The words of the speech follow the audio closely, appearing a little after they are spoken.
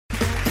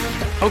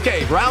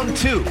Okay, round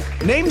two.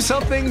 Name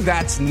something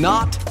that's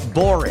not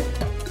boring.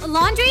 A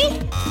laundry?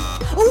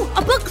 Ooh, a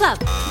book club.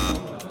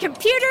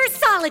 Computer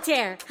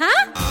solitaire,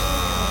 huh?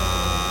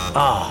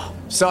 Ah,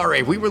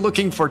 sorry, we were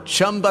looking for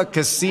Chumba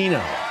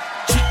Casino.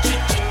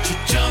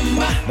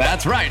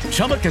 That's right,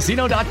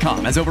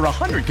 ChumbaCasino.com has over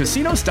 100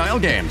 casino-style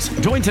games.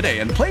 Join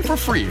today and play for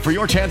free for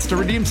your chance to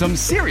redeem some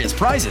serious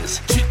prizes.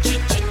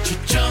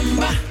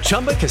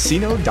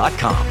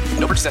 ChumbaCasino.com.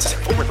 No purchase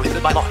necessary. Void where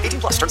prohibited by law.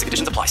 18 plus. Terms and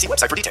conditions apply. See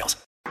website for details.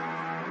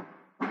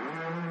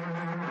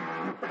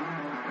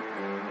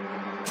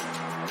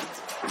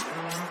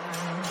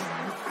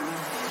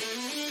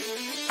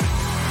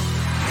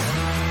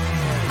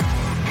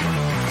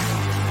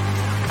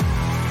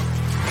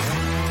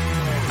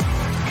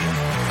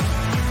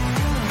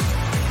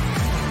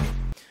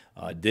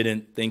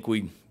 Didn't think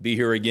we'd be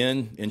here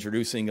again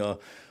introducing a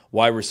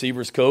wide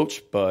receivers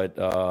coach, but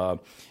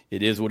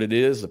it is what it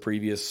is. The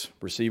previous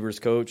receivers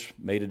coach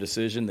made a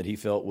decision that he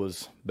felt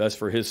was best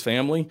for his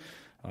family.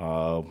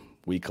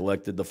 We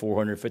collected the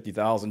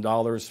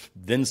 $450,000,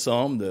 then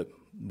some, that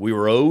we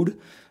were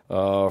owed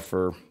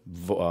for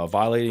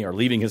violating or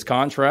leaving his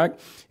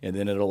contract, and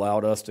then it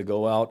allowed us to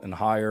go out and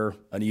hire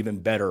an even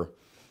better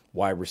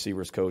wide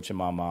receivers coach in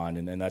my mind.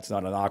 And that's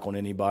not a knock on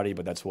anybody,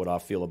 but that's what I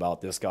feel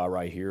about this guy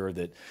right here,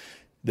 that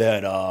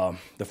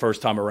the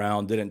first time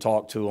around didn't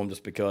talk to him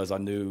just because I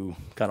knew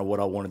kind of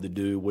what I wanted to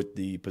do with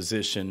the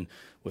position,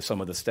 with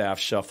some of the staff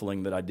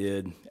shuffling that I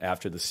did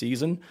after the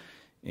season.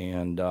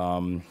 And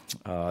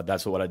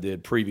that's what I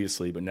did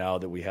previously. But now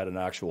that we had an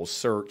actual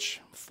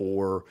search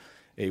for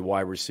a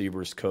wide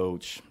receivers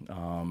coach,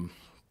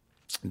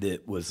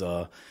 it was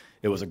a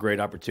great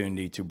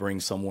opportunity to bring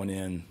someone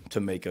in to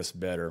make us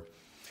better.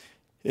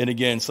 And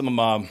again, some of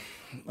my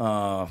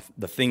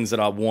the things that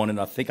I wanted,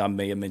 I think I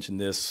may have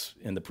mentioned this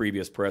in the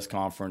previous press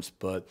conference,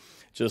 but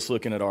just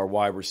looking at our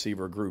wide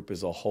receiver group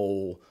as a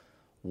whole,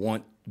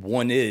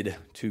 wanted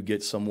to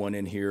get someone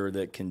in here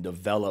that can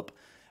develop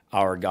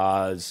our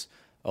guys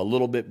a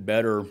little bit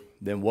better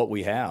than what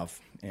we have.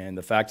 And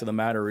the fact of the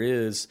matter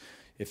is,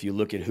 if you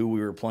look at who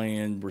we were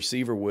playing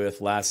receiver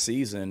with last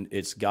season,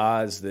 it's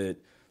guys that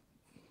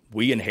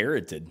we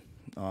inherited.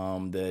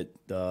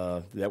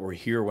 That were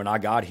here when I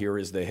got here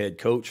as the head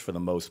coach for the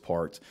most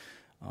part,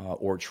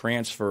 or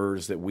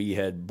transfers that we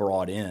had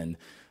brought in,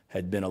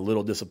 had been a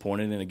little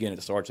disappointed. And again,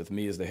 it starts with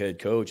me as the head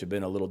coach. Have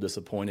been a little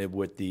disappointed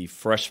with the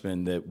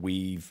freshmen that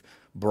we've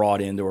brought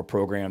into a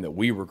program that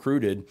we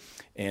recruited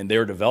and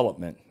their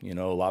development. You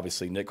know,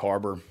 obviously Nick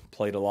Harbor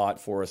played a lot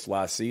for us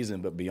last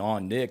season, but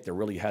beyond Nick, there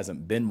really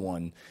hasn't been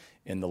one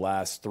in the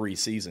last 3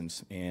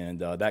 seasons. And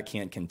that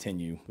can't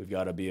continue. We've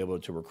got to be able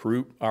to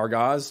recruit our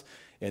guys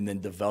and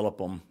then develop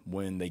them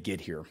when they get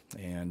here.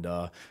 And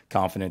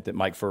confident that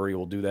Mike Furrey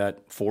will do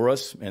that for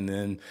us. And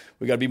then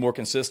we got to be more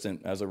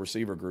consistent as a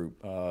receiver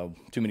group.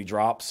 Too many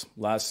drops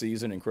last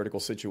season in critical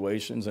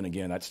situations. And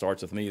again, that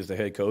starts with me as the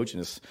head coach.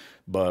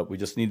 But we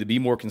just need to be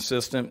more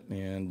consistent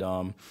and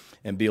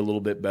be a little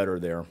bit better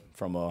there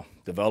from a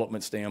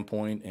development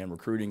standpoint and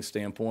recruiting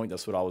standpoint.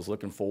 That's what I was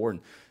looking for,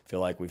 and feel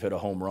like we've hit a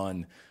home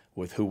run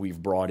with who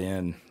we've brought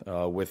in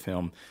with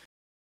him.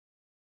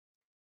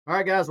 All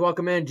right, guys,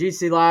 welcome in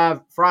GC Live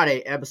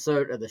Friday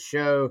episode of the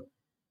show.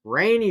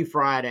 Rainy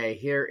Friday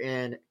here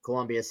in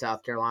Columbia,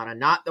 South Carolina.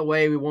 Not the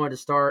way we wanted to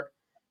start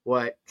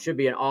what should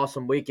be an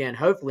awesome weekend,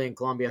 hopefully in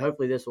Columbia.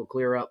 Hopefully this will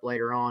clear up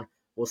later on.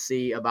 We'll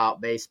see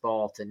about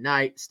baseball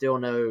tonight. Still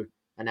no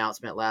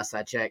announcement last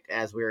I checked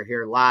as we were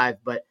here live.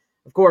 But,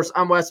 of course,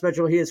 I'm Wes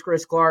Mitchell. He is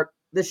Chris Clark.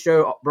 This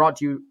show brought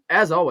to you,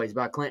 as always,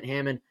 by Clint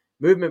Hammond,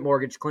 Movement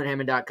Mortgage,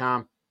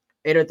 ClintHammond.com,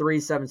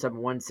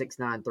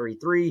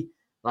 803-771-6933.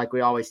 Like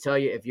we always tell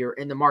you, if you're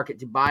in the market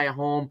to buy a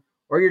home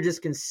or you're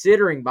just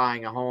considering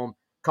buying a home,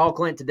 call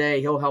Clint today.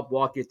 He'll help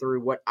walk you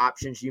through what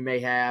options you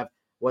may have,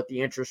 what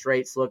the interest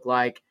rates look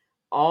like,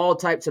 all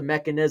types of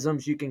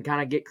mechanisms you can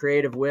kind of get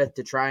creative with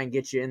to try and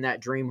get you in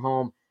that dream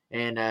home.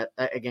 And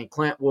again,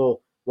 Clint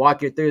will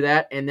walk you through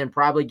that and then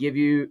probably give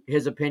you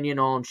his opinion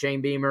on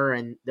Shane Beamer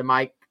and the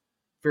Mike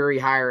Furrey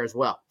hire as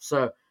well.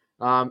 So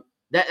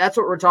that's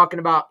what we're talking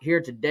about here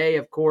today.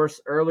 Of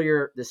course,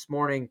 earlier this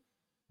morning,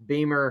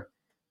 Beamer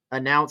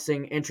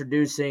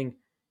introducing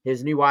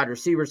his new wide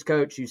receivers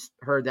coach. You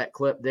heard that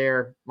clip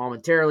there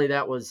momentarily.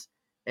 That was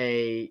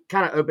a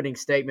kind of opening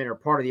statement, or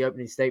part of the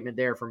opening statement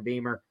there from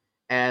Beamer,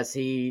 as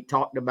he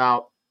talked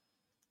about,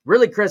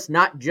 really, Chris,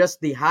 not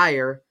just the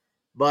hire,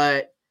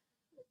 but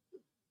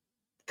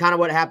kind of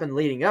what happened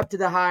leading up to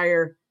the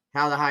hire,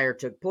 how the hire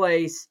took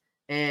place,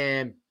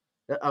 and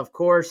of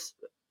course,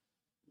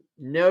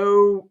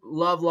 no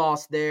love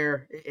lost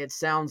there, it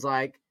sounds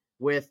like,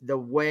 with the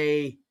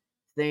way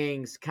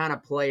things kind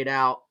of played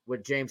out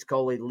with James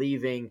Coley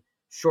leaving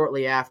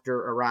shortly after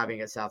arriving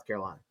at South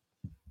Carolina.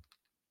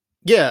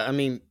 Yeah, I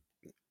mean,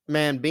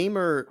 man,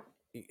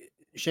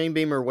 Shane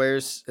Beamer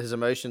wears his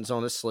emotions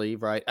on his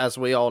sleeve, right? As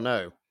we all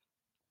know.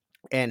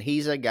 And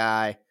he's a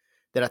guy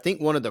that I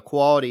think one of the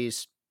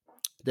qualities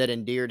that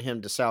endeared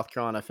him to South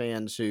Carolina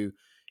fans who,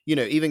 you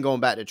know, even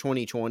going back to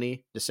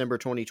 2020, December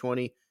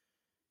 2020,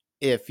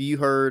 if you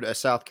heard a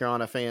South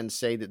Carolina fan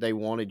say that they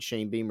wanted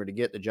Shane Beamer to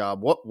get the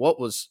job, what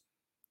was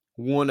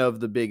one of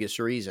the biggest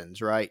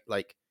reasons, right?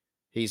 Like,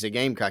 he's a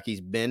Gamecock. He's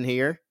been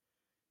here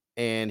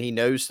and he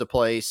knows the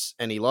place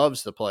and he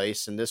loves the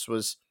place. And this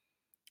was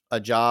a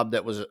job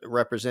that was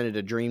represented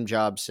a dream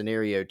job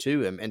scenario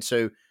to him. And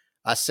so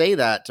I say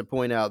that to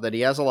point out that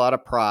he has a lot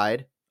of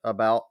pride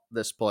about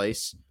this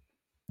place.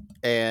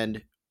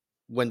 And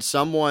when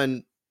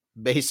someone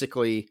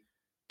basically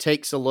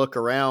takes a look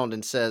around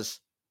and says,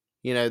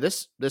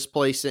 this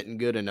place isn't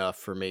good enough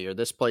for me, or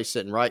this place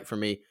isn't right for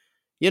me,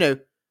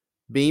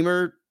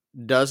 Beamer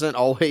doesn't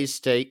always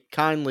take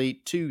kindly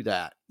to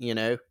that,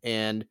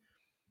 and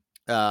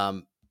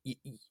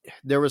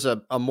there was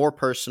a more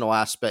personal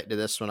aspect to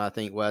this one, I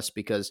think, Wes,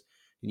 because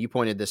you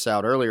pointed this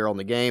out earlier on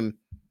the game.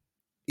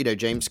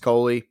 James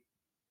Coley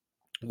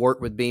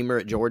worked with Beamer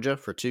at Georgia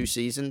for 2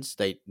 seasons.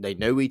 They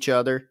know each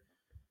other.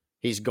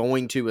 He's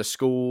going to a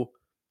school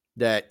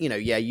that,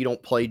 you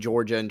don't play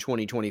Georgia in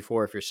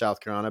 2024 if you're South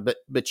Carolina,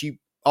 but you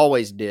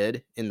always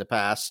did in the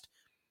past.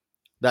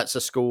 That's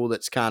a school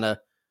that's kind of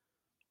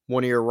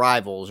one of your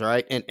rivals,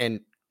 right?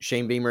 And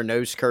Shane Beamer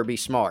knows Kirby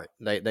Smart.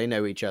 They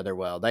know each other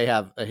well. They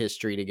have a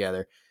history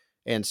together.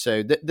 And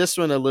so this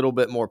one a little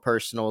bit more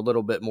personal, a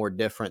little bit more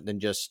different than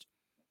just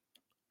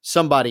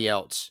somebody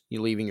else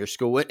leaving your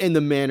school in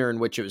the manner in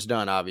which it was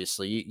done.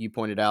 Obviously, you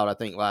pointed out, I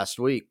think last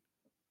week,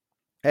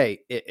 hey,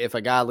 if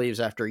a guy leaves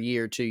after a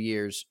year, 2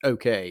 years,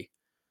 okay.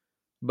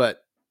 But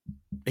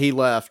he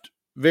left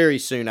very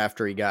soon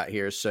after he got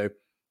here. So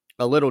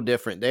a little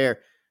different there.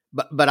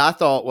 But I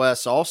thought,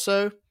 Wes,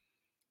 also,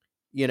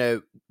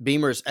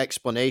 Beamer's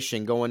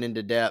explanation going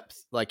into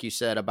depth, like you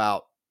said,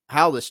 about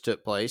how this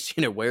took place,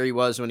 where he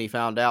was when he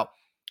found out,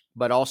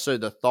 but also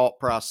the thought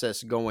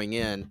process going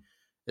in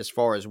as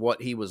far as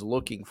what he was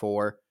looking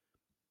for.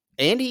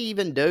 And he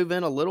even dove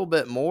in a little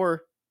bit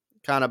more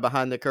kind of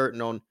behind the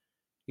curtain on,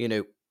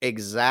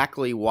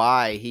 exactly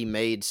why he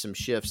made some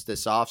shifts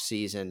this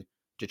offseason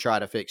to try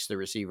to fix the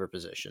receiver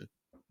position.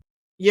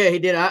 Yeah, he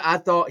did. I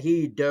thought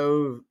he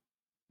dove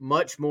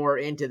much more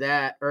into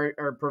that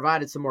or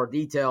provided some more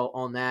detail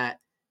on that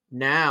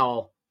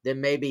now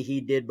than maybe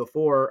he did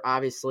before,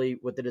 obviously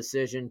with the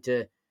decision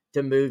to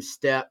move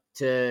Step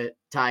to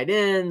tight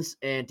ends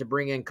and to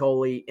bring in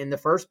Coley in the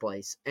first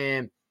place.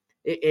 And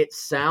it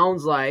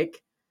sounds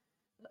like,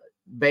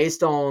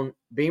 based on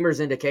Beamer's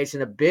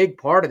indication, a big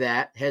part of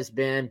that has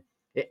been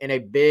in a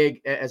big,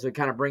 as we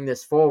kind of bring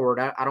this forward,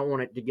 I don't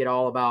want it to get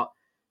all about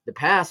the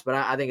past, but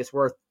I think it's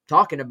worth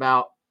talking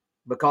about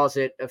because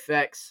it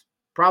affects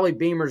probably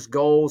Beamer's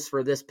goals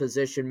for this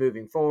position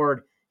moving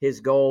forward,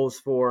 his goals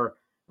for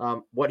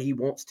what he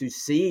wants to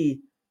see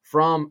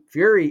from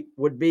Furrey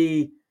would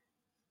be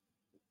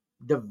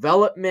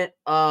development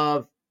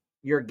of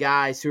your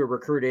guys who are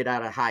recruited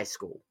out of high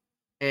school.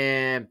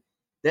 And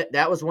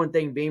that was one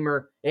thing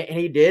Beamer, and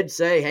he did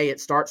say, hey, it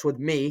starts with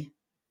me.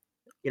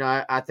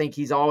 I think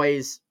he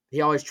always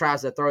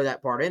tries to throw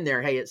that part in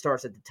there. Hey, it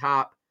starts at the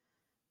top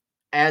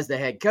as the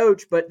head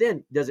coach, but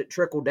then does it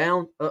trickle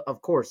down?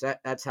 Of course,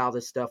 that's how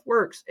this stuff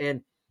works.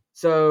 And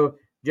so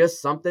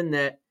just something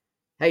that,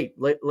 hey,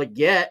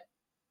 Leggett,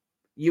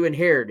 you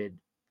inherited.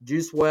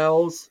 Juice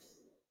Wells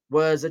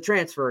was a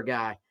transfer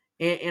guy.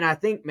 And I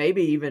think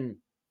maybe even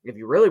if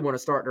you really want to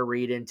start to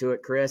read into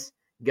it, Chris,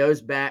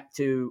 goes back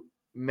to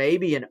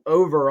maybe an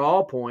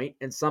overall point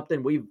and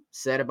something we've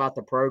said about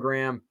the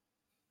program,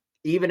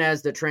 even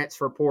as the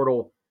transfer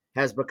portal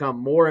has become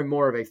more and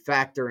more of a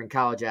factor in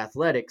college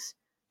athletics.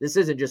 This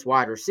isn't just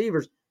wide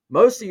receivers.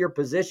 Most of your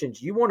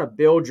positions, you want to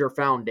build your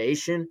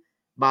foundation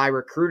by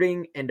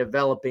recruiting and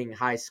developing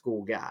high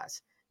school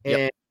guys. Yep.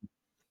 And,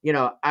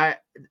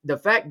 the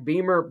fact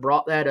Beamer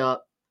brought that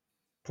up,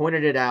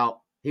 pointed it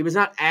out, he was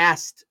not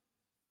asked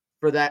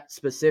for that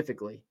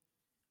specifically.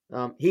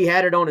 He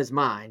had it on his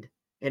mind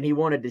and he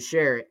wanted to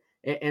share it.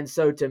 And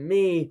so to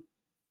me,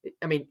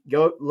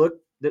 go look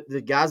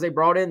the guys they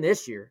brought in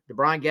this year,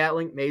 DeBrian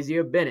Gatling,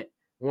 Mazio Bennett,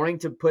 wanting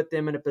to put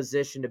them in a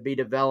position to be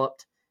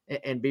developed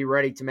and be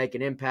ready to make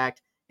an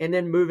impact. And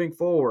then moving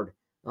forward,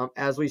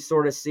 as we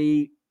sort of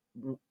see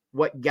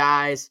what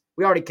guys,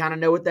 we already kind of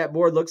know what that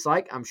board looks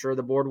like. I'm sure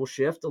the board will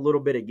shift a little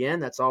bit again.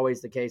 That's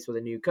always the case with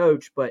a new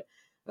coach, but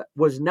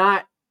was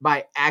not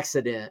by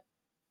accident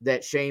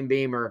that Shane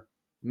Beamer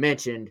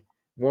mentioned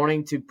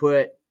wanting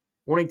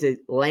to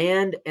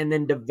land and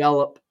then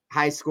develop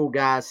high school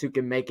guys who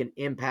can make an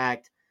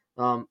impact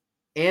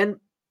and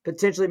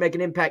potentially make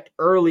an impact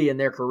early in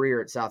their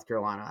career at South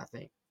Carolina, I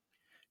think.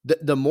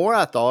 The more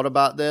I thought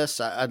about this,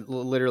 I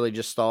literally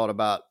just thought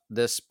about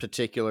this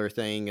particular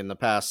thing in the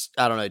past,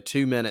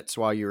 2 minutes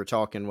while you were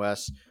talking,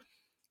 Wes.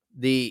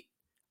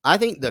 I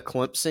think the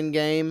Clemson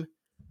game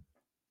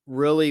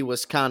really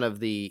was kind of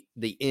the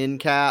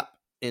end cap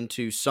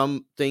into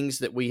some things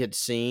that we had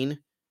seen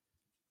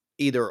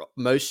either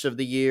most of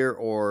the year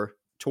or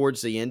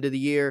towards the end of the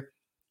year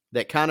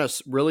that kind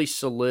of really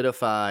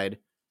solidified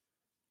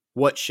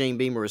what Shane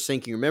Beamer was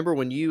thinking. Remember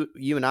when you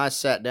and I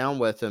sat down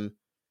with him,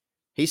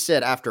 he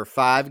said after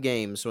 5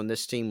 games when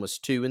this team was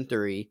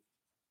 2-3,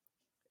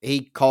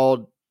 he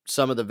called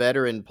some of the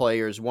veteran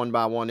players one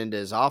by one into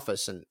his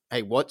office and,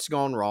 hey, what's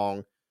gone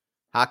wrong?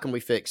 How can we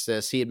fix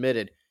this? He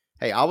admitted,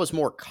 hey, I was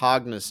more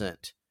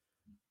cognizant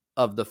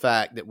of the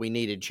fact that we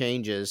needed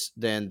changes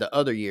than the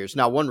other years.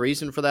 Now, one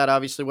reason for that,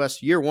 obviously,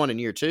 Wes, year 1 and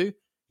year 2,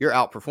 you're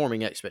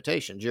outperforming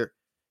expectations. You're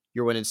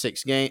winning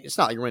 6 games. It's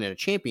not like you're winning a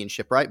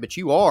championship, right? But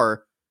you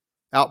are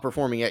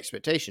outperforming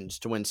expectations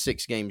to win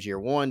 6 games year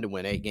 1, to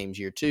win 8 games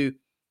year 2.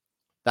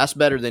 That's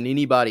better than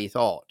anybody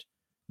thought.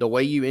 The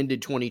way you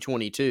ended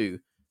 2022,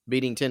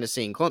 beating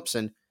Tennessee and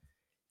Clemson,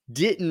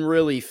 didn't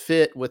really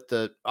fit with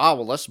the,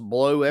 let's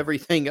blow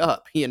everything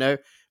up,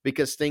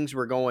 because things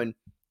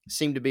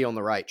seemed to be on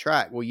the right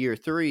track. Well, year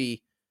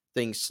 3,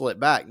 things slipped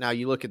back. Now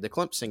you look at the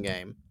Clemson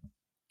game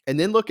and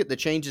then look at the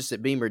changes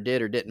that Beamer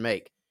did or didn't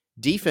make.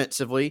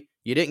 Defensively,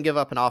 you didn't give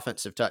up an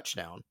offensive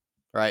touchdown,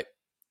 right?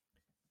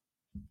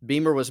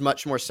 Beamer was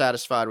much more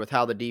satisfied with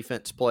how the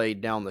defense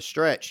played down the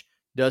stretch.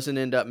 Doesn't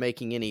end up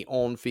making any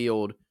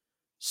on-field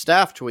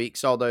staff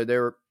tweaks, although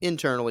there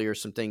internally are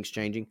some things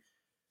changing.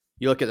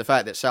 You look at the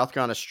fact that South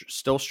Carolina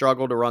still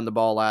struggled to run the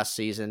ball last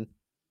season.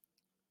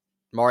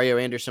 Mario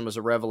Anderson was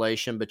a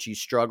revelation, but you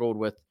struggled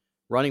with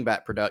running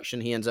back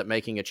production. He ends up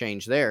making a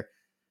change there.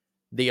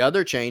 The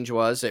other change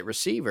was at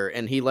receiver,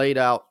 and he laid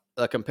out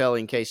a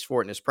compelling case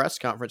for it in his press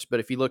conference. But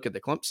if you look at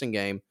the Clemson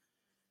game,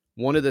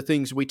 one of the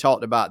things we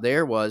talked about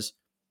there was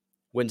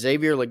when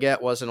Xavier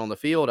Legette wasn't on the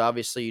field,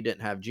 obviously you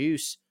didn't have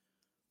juice.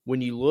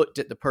 When you looked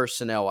at the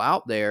personnel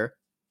out there,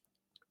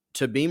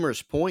 to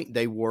Beamer's point,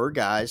 they were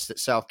guys that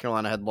South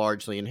Carolina had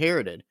largely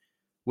inherited,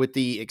 with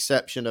the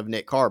exception of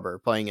Nick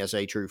Carber playing as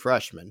a true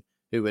freshman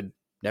who had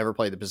never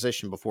played the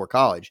position before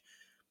college.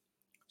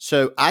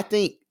 So I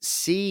think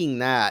seeing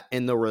that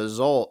in the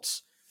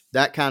results,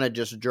 that kind of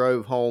just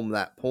drove home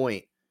that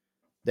point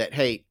that,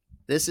 hey,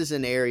 this is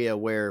an area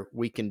where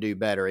we can do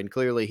better. And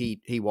clearly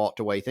he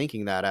walked away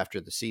thinking that after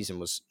the season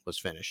was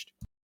finished.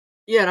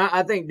 Yeah, and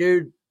I think,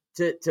 dude,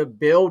 to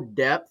build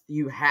depth,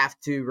 you have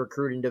to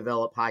recruit and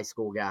develop high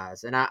school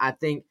guys. And I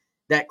think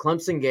that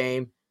Clemson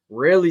game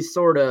really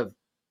sort of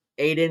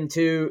ate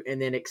into and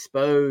then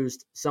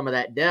exposed some of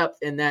that depth,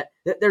 and that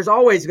there's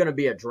always going to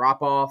be a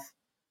drop-off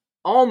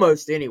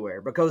almost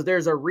anywhere because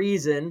there's a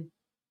reason.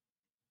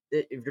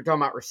 If you're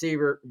talking about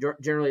receiver,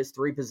 generally it's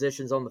 3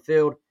 positions on the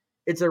field.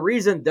 It's a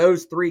reason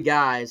those 3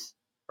 guys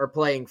are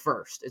playing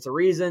first. It's a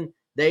reason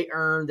they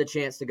earned the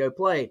chance to go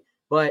play.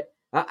 But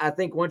I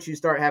think once you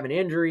start having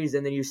injuries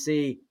and then you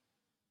see,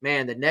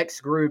 man, the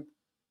next group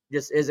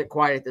just isn't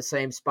quite at the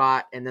same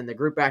spot, and then the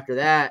group after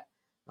that,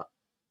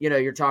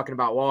 you're talking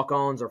about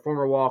walk-ons or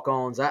former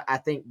walk-ons. I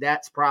think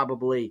that's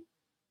probably,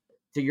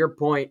 to your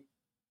point,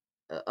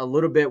 a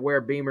little bit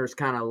where Beamer's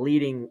kind of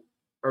leading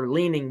or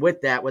leaning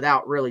with that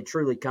without really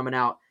truly coming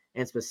out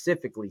and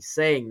specifically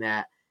saying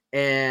that.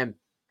 And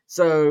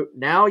so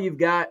now you've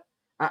got,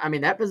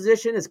 that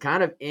position is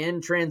kind of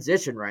in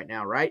transition right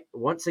now, right?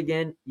 Once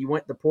again, you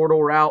went the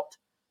portal route,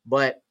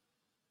 but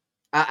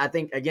I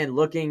think, again,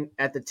 looking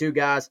at the 2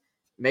 guys,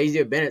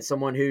 Mazio Bennett,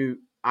 someone who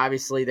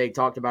obviously they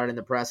talked about it in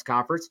the press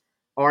conference,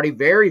 already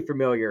very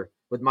familiar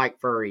with Mike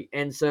Furrey.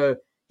 And so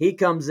he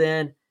comes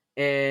in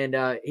and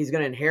he's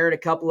going to inherit a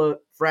couple of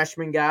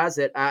freshman guys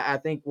that I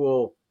think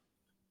will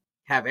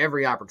have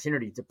every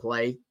opportunity to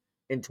play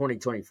in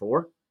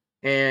 2024.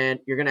 And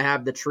you're going to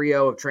have the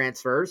trio of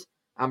transfers.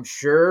 I'm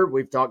sure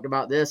we've talked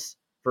about this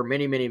for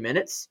many, many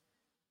minutes.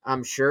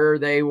 I'm sure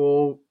they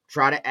will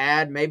try to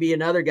add maybe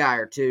another guy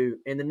or 2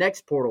 in the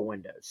next portal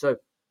window. So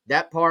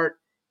that part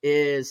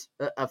is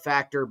a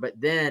factor. But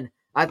then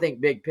I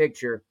think big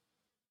picture,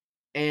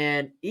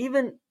 and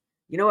even,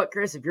 you know what,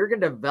 Chris, if you're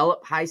going to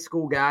develop high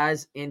school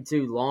guys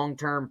into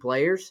long-term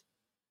players,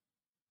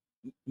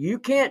 you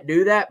can't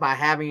do that by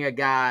having a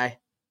guy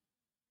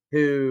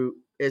who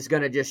is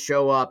going to just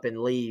show up and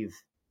leave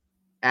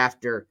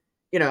after,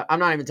 I'm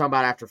not even talking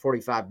about after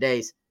 45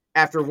 days,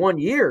 after 1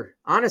 year,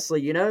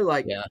 honestly,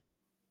 Yeah.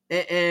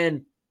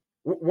 And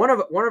one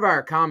of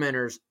our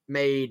commenters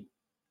made,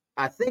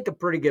 I think, a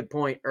pretty good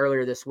point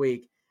earlier this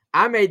week.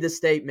 I made the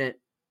statement,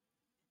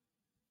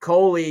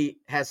 Coley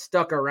has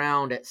stuck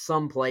around at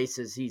some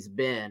places he's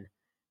been.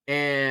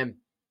 And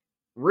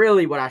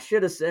really what I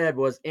should have said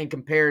was in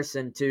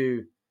comparison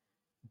to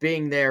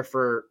being there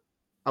for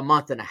a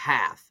month and a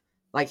half.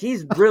 Like,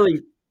 he's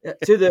really,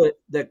 to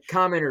the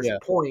commenter's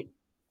point,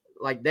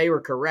 like, they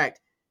were correct.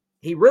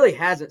 He really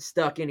hasn't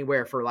stuck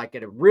anywhere for like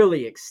a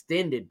really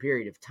extended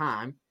period of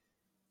time,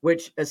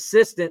 which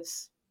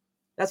assistants,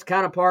 that's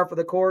kind of par for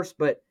the course,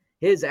 but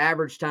his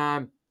average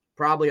time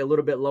probably a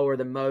little bit lower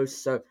than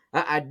most. So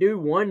I do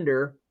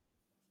wonder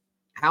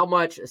how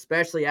much,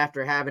 especially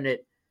after having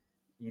it,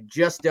 you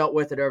just dealt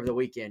with it over the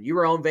weekend. You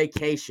were on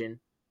vacation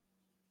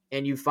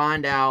and you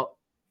find out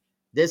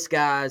this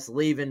guy's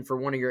leaving for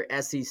one of your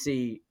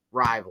SEC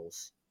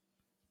rivals.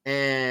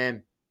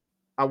 And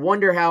I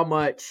wonder how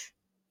much,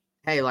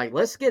 hey, like,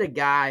 let's get a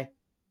guy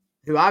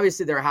who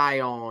obviously they're high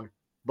on,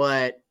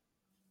 but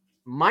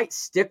might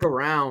stick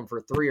around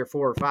for 3 or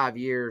 4 or 5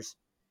 years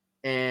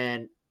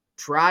and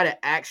try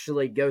to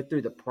actually go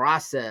through the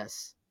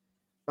process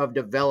of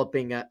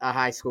developing a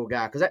high school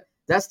guy. Because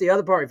that's the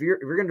other part. If you're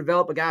going to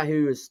develop a guy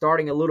who is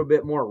starting a little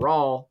bit more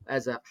raw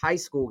as a high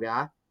school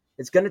guy,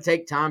 it's going to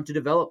take time to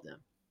develop them.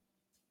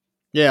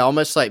 Yeah,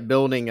 almost like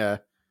building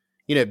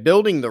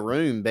building the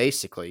room,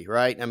 basically,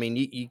 right? I mean,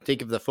 you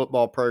think of the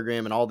football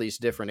program and all these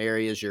different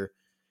areas.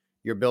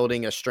 You're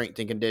building a strength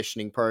and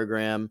conditioning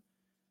program.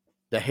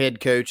 The head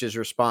coach is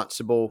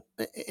responsible,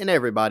 and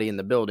everybody in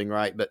the building,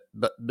 right? But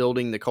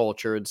building the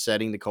culture and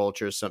setting the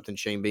culture is something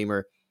Shane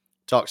Beamer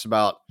talks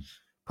about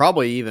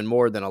probably even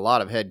more than a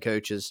lot of head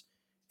coaches.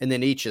 And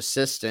then each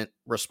assistant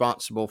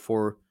responsible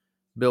for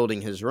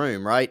building his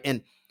room, right?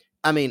 And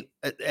I mean,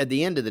 at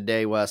the end of the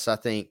day, Wes, I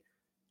think,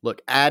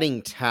 look,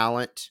 adding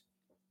talent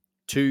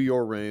to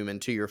your room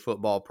and to your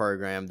football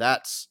program,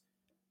 that's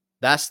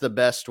the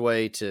best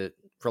way to,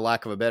 for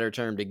lack of a better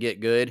term, to get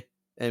good.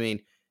 I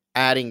mean,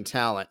 adding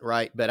talent,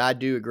 right? But I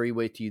do agree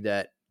with you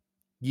that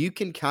you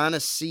can kind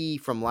of see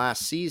from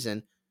last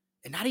season,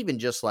 and not even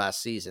just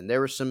last season, there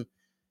were some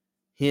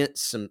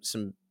hints,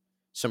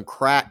 some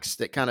cracks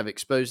that kind of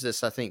exposed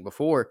this, I think,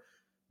 before,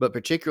 but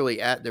particularly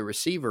at the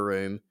receiver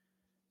room.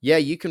 Yeah,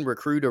 you can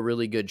recruit a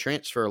really good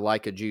transfer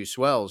like a Juice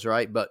Wells,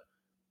 right? But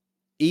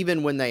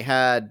even when they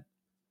had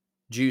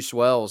Juice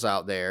Wells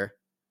out there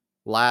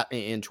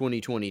in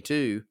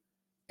 2022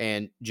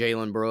 and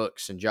Jalen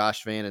Brooks and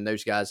Josh Vann and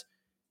those guys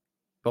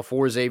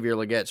before Xavier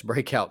Legette's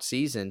breakout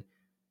season,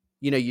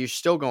 you're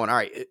still going, all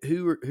right,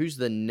 who's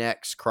the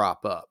next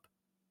crop up?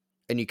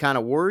 And you kind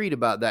of worried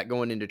about that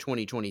going into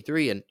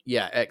 2023. And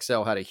yeah,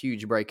 XL had a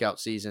huge breakout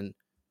season.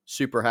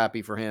 Super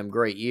happy for him.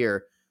 Great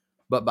year.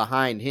 But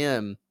behind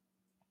him,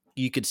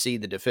 you could see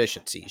the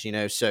deficiencies,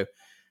 So,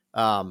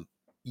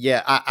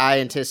 yeah, I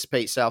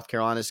anticipate South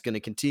Carolina is going to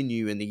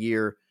continue in the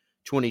year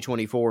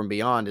 2024 and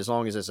beyond, as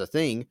long as it's a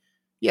thing.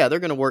 Yeah, they're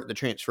going to work the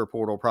transfer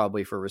portal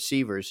probably for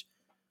receivers,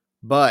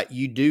 but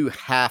you do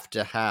have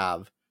to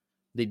have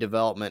the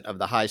development of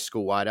the high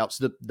school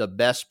wideouts. The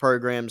best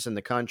programs in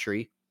the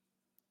country,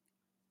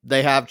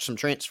 they have some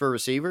transfer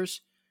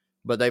receivers,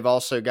 but they've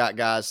also got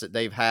guys that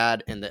they've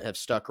had and that have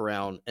stuck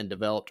around and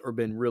developed or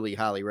been really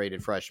highly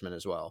rated freshmen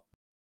as well.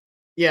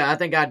 Yeah, I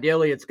think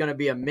ideally it's going to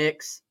be a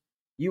mix.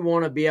 You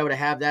want to be able to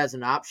have that as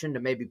an option to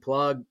maybe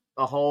plug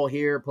a hole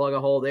here, plug a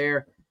hole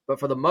there. But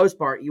for the most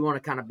part, you want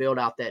to kind of build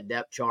out that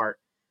depth chart.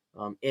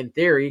 In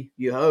theory,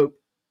 you hope,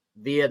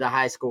 via the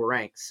high school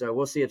ranks. So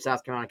we'll see if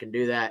South Carolina can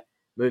do that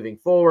moving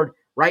forward.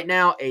 Right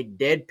now, a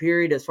dead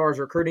period as far as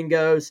recruiting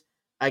goes.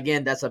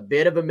 Again, that's a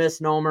bit of a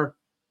misnomer.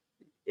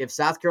 If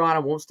South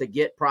Carolina wants to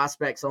get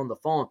prospects on the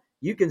phone,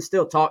 you can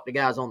still talk to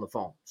guys on the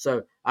phone.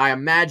 So I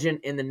imagine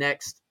in the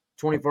next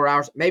 24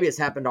 hours, maybe it's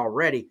happened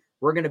already,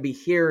 we're going to be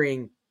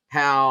hearing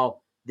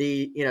how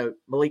the,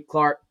 Malik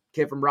Clark,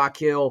 kid from Rock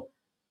Hill,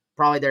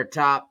 probably their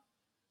top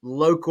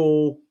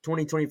local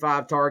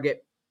 2025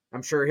 target.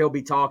 I'm sure he'll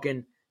be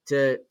talking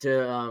to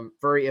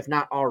Furrey, if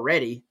not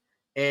already.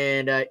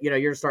 And, you're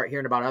going to start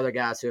hearing about other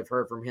guys who have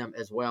heard from him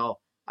as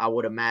well, I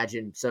would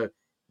imagine. So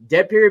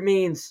dead period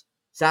means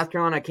South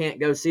Carolina can't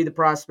go see the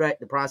prospect.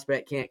 The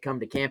prospect can't come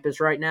to campus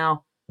right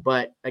now.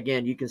 But,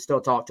 again, you can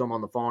still talk to him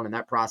on the phone, and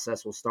that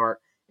process will start.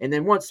 And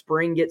then once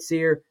spring gets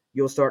here,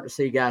 you'll start to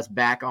see guys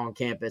back on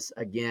campus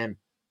again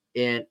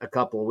in a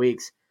couple of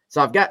weeks.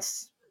 So I've got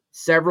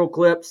several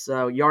clips.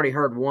 You already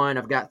heard one.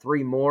 I've got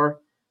 3 more.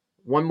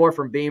 1 more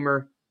from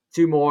Beamer,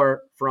 2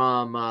 more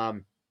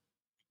from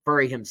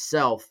Furrey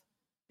himself.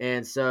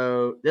 And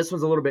so this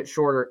one's a little bit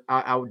shorter.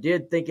 I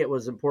did think it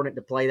was important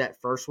to play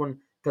that first one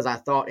because I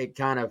thought it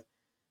kind of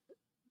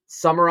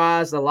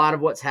summarized a lot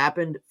of what's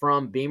happened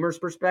from Beamer's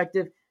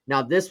perspective.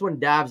 Now, this one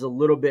dives a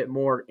little bit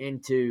more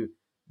into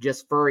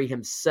just Furrey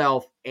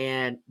himself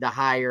and the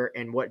hire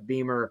and what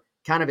Beamer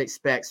kind of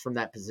expects from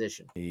that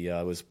position.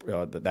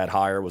 That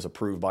hire was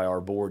approved by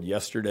our board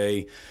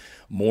yesterday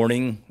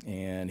morning,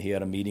 and he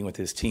had a meeting with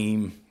his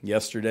team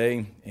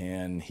yesterday,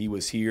 and he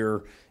was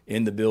here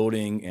in the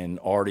building and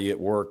already at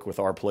work with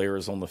our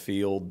players on the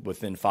field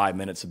within 5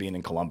 minutes of being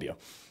in Columbia.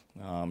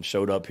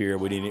 Showed up here.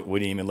 We didn't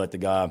even let the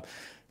guy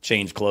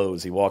change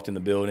clothes. He walked in the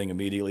building,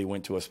 immediately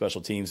went to a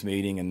special teams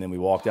meeting, and then we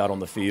walked out on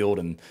the field,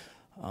 and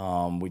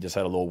we just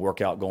had a little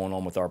workout going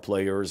on with our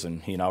players,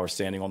 and he and I were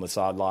standing on the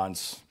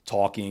sidelines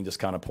talking, just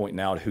kind of pointing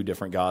out who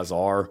different guys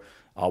are.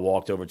 I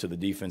walked over to the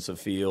defensive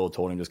field,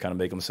 told him just kind of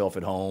make himself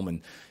at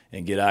home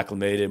and get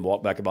acclimated, and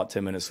walked back about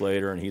 10 minutes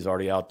later, and he's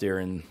already out there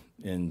in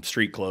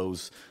street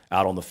clothes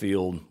out on the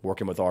field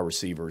working with our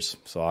receivers.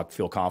 So I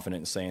feel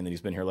confident in saying that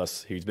he's been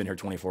here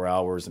 24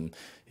 hours, and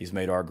he's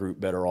made our group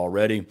better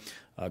already.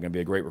 Going to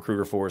be a great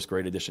recruiter for us,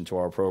 great addition to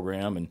our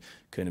program, and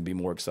couldn't be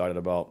more excited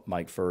about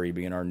Mike Furrey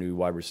being our new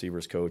wide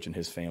receivers coach and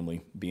his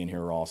family being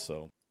here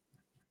also.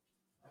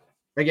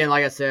 Again,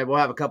 like I said, we'll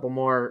have a couple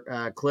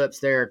more clips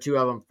there, 2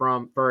 of them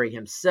from Furrey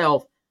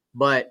himself.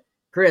 But,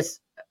 Chris,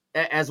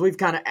 as we've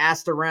kind of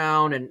asked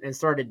around and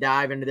started to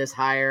dive into this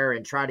hire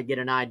and try to get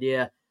an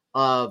idea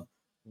of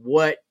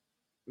what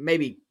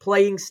maybe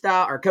playing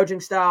style or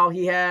coaching style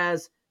he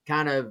has,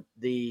 kind of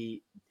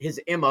his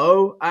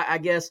MO, I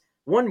guess,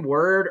 one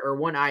word or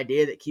one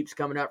idea that keeps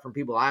coming up from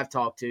people I've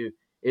talked to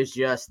is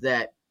just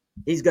that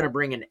he's going to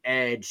bring an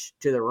edge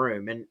to the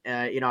room. And,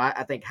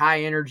 I think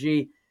high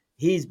energy,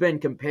 he's been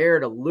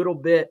compared a little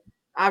bit,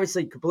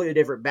 obviously completely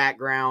different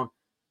background,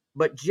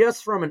 but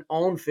just from an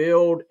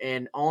on-field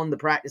and on the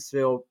practice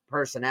field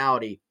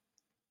personality,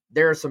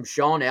 there are some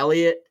Sean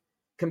Elliott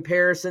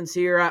comparisons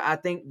here. I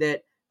think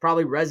that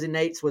probably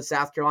resonates with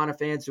South Carolina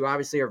fans who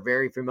obviously are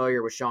very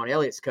familiar with Sean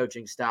Elliott's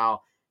coaching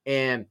style.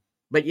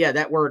 But yeah,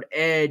 that word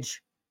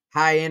edge,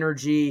 high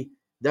energy,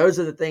 those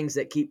are the things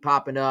that keep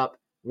popping up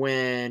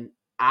when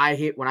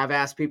I've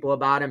asked people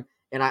about him.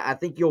 And I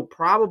think you'll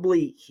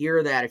probably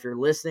hear that if you're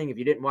listening. If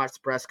you didn't watch the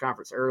press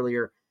conference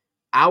earlier,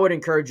 I would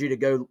encourage you to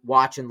go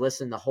watch and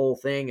listen the whole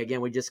thing. Again,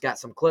 we just got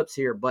some clips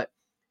here, but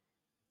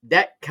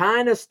that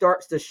kind of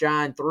starts to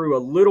shine through a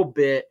little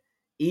bit,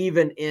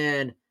 even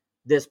in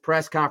this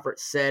press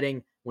conference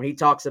setting, when he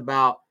talks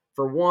about,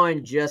 for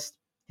one, just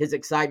his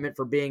excitement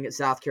for being at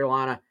South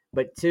Carolina,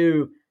 but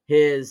two,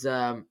 his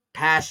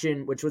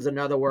passion, which was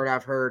another word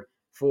I've heard,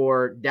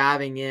 for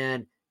diving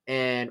in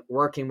and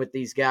working with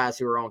these guys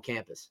who are on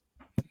campus.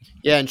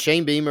 Yeah, and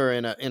Shane Beamer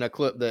in a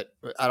clip that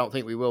I don't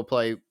think we will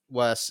play,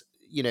 Wes,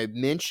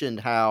 mentioned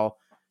how,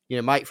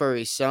 Mike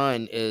Furrey's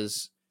son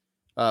is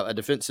a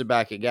defensive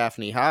back at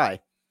Gaffney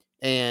High,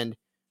 and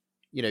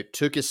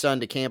took his son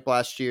to camp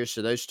last year,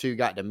 so those two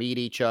got to meet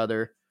each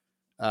other.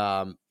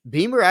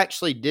 Beamer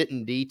actually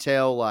didn't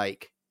detail,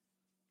 like,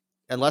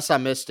 unless I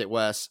missed it,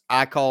 Wes,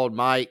 I called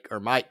Mike or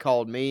Mike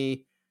called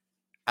me.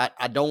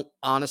 I don't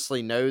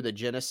honestly know the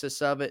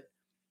genesis of it,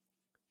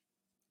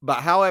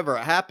 but however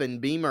it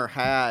happened, Beamer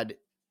had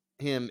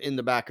him in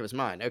the back of his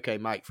mind. Okay,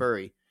 Mike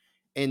Furrey.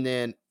 And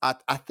then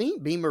I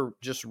think Beamer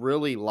just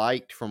really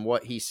liked, from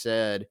what he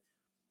said,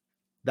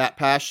 that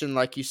passion,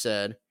 like you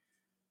said,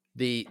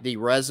 the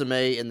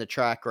resume and the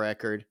track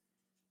record.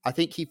 I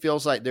think he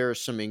feels like there are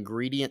some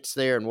ingredients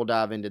there, and we'll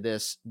dive into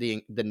this.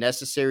 The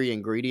necessary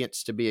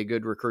ingredients to be a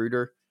good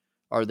recruiter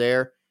are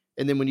there.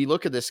 And then when you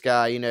look at this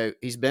guy,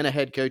 he's been a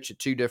head coach at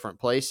two different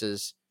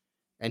places,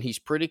 and he's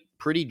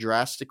pretty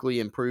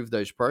drastically improved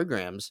those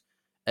programs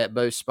at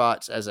both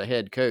spots as a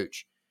head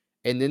coach.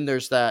 And then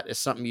there's that, as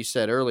something you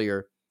said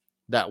earlier,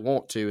 that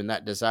want to and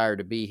that desire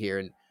to be here.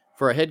 And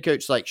for a head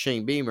coach like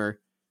Shane Beamer,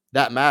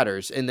 that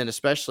matters. And then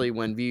especially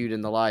when viewed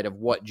in the light of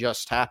what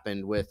just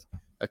happened with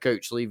a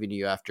coach leaving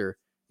you after,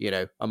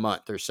 a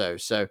month or so.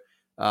 So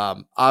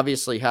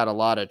obviously had a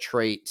lot of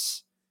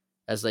traits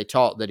as they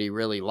taught that he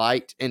really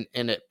liked. And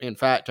in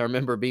fact, I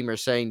remember Beamer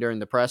saying during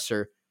the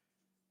presser,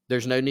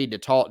 there's no need to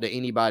talk to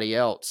anybody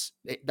else.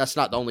 That's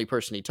not the only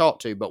person he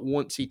talked to, but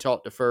once he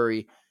talked to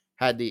Furrey,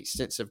 had the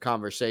extensive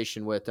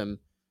conversation with him,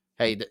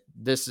 hey,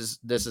 this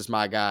is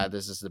my guy.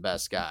 This is the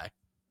best guy.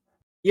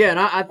 Yeah, and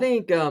I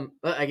think,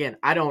 again,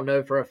 I don't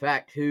know for a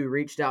fact who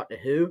reached out to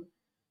who.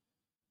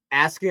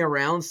 Asking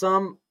around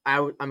some, I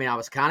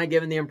was kind of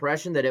given the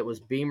impression that it was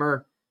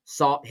Beamer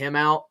sought him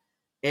out.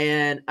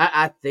 And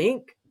I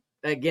think,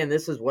 again,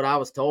 this is what I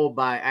was told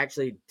by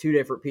actually two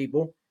different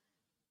people.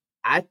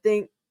 I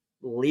think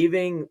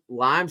leaving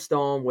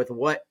Limestone with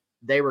what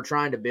they were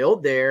trying to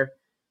build there,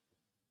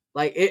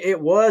 like it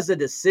was a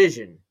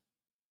decision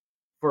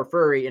for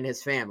Furrey and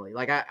his family.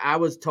 Like I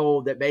was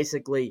told that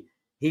basically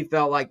he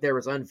felt like there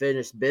was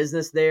unfinished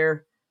business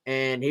there,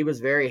 and he was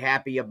very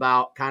happy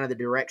about kind of the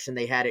direction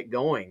they had it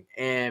going,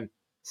 and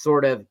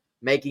sort of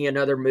making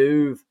another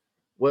move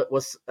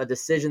was a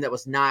decision that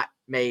was not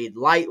made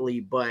lightly,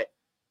 but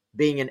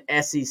being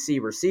an SEC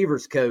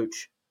receivers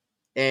coach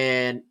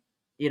and,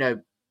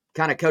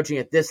 kind of coaching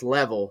at this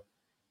level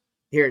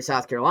here at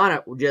South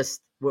Carolina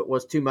just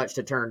was too much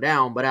to turn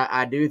down. But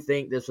I do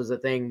think this was a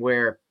thing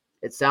where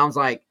it sounds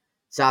like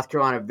South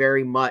Carolina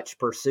very much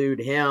pursued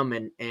him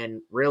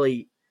and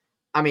really,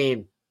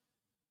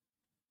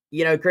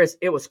 Chris,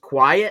 it was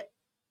quiet.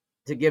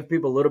 To give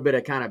people a little bit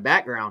of kind of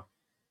background,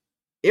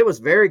 it was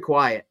very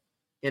quiet.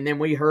 And then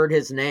we heard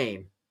his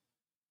name.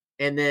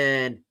 And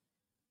then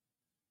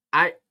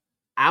I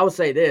will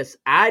say this,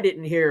 I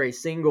didn't hear a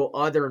single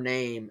other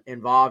name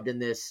involved in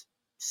this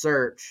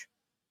search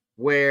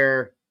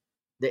where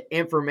the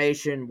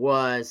information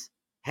was,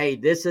 hey,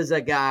 this is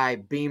a guy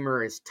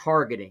Beamer is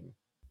targeting.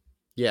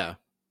 Yeah.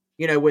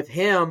 With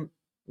him,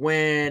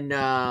 when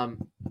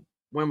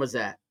was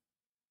that?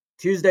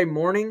 Tuesday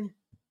morning,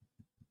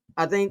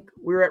 I think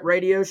we were at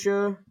radio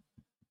show.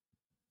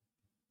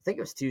 I think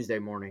it was Tuesday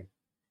morning.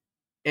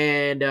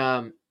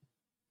 And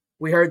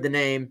we heard the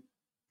name.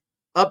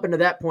 Up until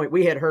that point,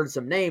 we had heard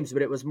some names,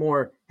 but it was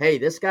more, hey,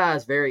 this guy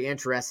is very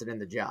interested in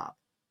the job.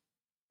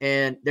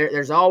 And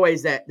there's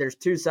always that, there's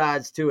two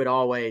sides to it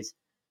always.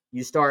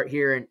 You start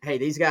hearing, hey,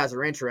 these guys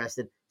are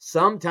interested.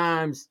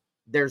 Sometimes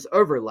there's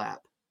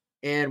overlap,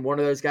 and one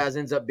of those guys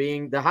ends up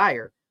being the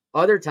hire.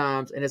 Other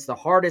times, and it's the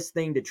hardest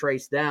thing to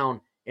trace down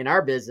in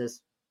our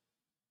business,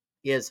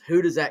 is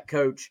who does that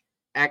coach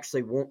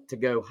actually want to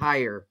go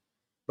hire,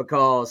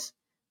 because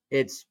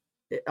it's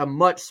a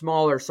much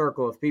smaller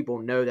circle of people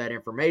know that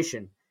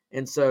information.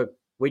 And so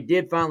we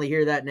did finally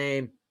hear that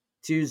name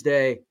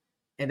Tuesday,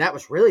 and that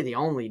was really the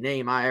only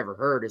name I ever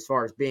heard as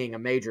far as being a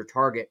major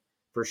target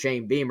for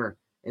Shane Beamer.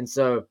 And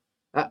so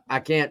I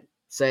can't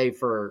say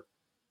for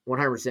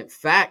 100%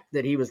 fact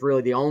that he was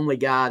really the only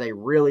guy they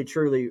really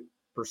truly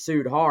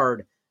pursued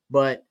hard,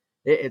 but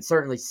it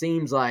certainly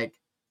seems like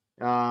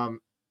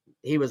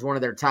he was one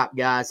of their top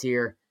guys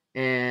here.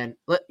 And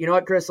you know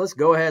what, Chris? Let's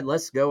go ahead.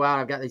 Let's go out.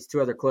 I've got these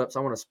 2 other clips. I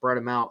want to spread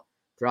them out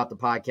throughout the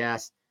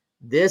podcast.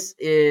 This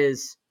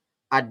is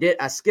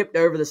I skipped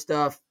over the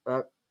stuff.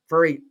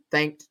 Furrey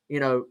thanked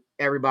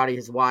everybody,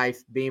 his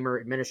wife, Beamer,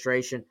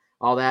 administration,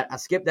 all that. I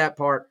skipped that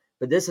part,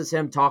 but this is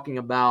him talking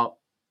about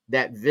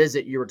that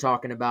visit you were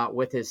talking about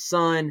with his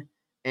son,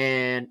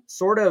 and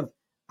sort of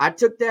I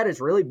took that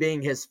as really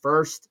being his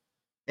first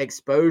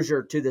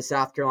exposure to the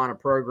South Carolina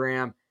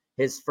program,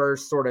 his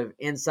first sort of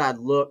inside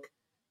look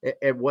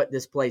at what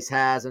this place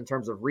has in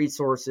terms of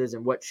resources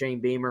and what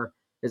Shane Beamer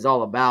is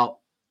all about.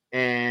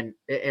 And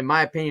in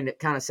my opinion, it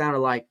kind of sounded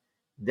like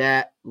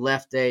that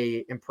left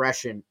a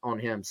impression on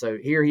him. So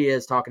here he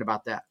is talking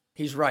about that.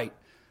 He's right.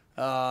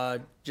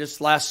 Just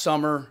last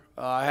summer,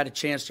 I had a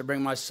chance to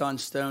bring my son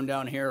Stone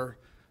down here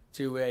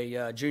to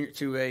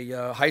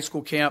a high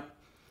school camp,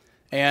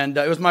 and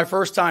it was my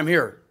first time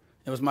here.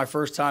 It was my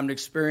first time to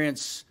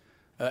experience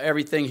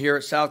everything here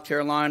at South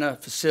Carolina,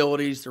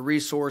 facilities, the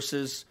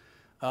resources,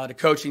 the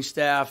coaching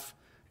staff,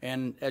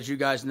 and as you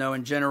guys know,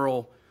 in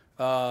general,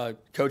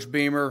 Coach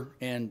Beamer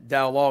and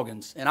Dow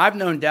Loggins. And I've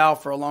known Dow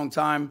for a long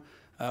time.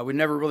 We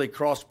never really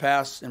crossed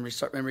paths in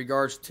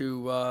regards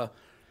to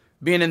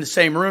being in the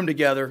same room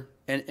together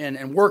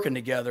and working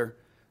together.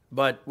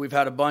 But we've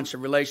had a bunch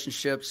of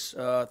relationships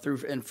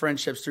and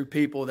friendships through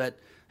people that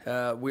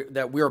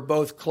we are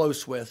both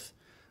close with,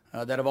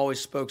 that have always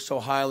spoke so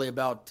highly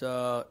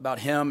about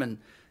him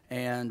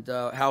and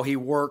how he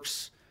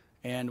works.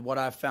 And what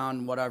I've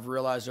found, what I've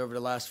realized over the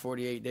last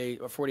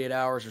 48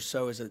 hours or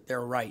so is that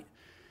they're right.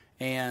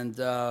 And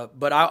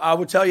but I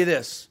will tell you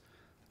this.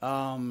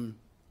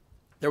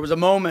 There was a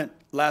moment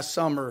last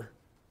summer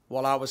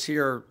while I was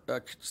here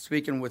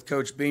speaking with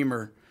Coach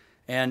Beamer.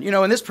 And,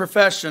 in this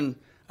profession,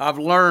 I've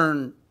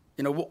learned,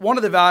 one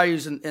of the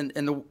values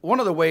and one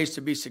of the ways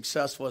to be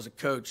successful as a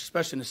coach,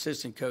 especially an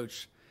assistant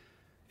coach,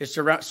 is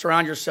to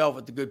surround yourself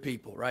with the good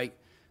people, right?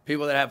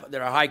 People that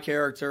are high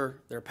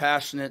character, they're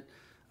passionate,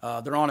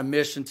 they're on a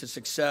mission to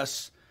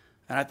success.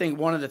 And I think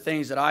one of the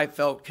things that I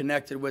felt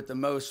connected with the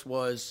most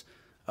was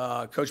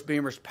Coach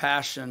Beamer's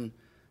passion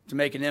to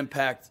make an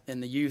impact in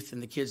the youth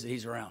and the kids that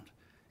he's around.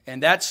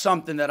 And that's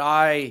something that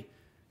I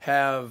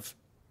have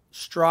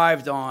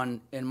strived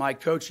on in my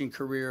coaching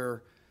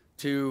career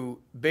to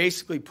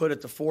basically put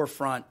at the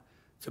forefront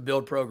to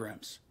build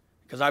programs,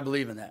 because I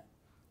believe in that.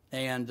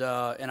 And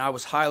I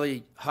was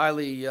highly,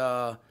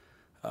 I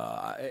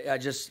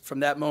just,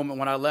 from that moment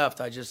when I left,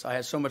 I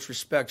had so much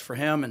respect for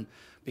him and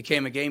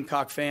became a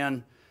Gamecock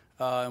fan,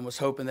 and was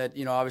hoping that,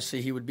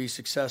 obviously he would be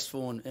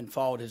successful and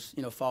followed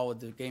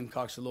the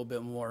Gamecocks a little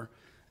bit more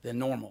than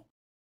normal.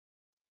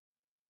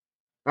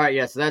 All right,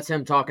 yeah, so that's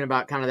him talking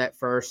about kind of that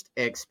first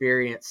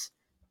experience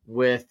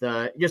with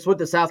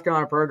the South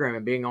Carolina program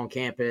and being on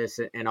campus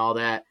and all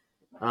that.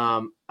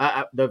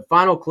 The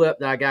final clip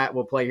that I got,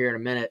 we'll play here in a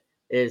minute,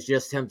 is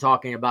just him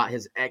talking about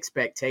his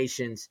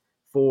expectations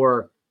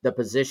for the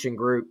position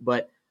group.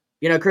 But,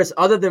 Chris,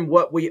 other than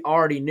what we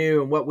already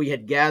knew and what we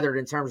had gathered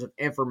in terms of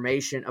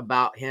information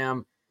about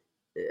him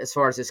as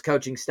far as his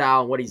coaching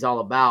style and what he's all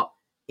about,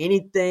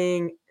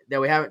 anything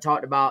that we haven't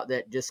talked about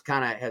that just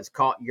kind of has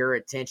caught your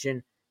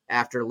attention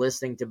after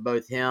listening to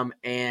both him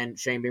and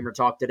Shane Beamer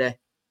talk today?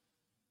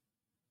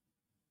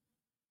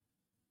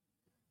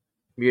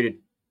 Muted.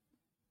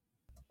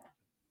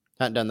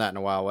 Haven't done that in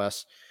a while,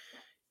 Wes.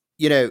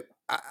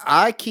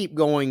 I keep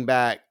going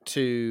back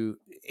to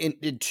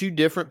in 2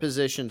 different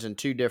positions and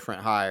 2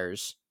 different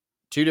hires,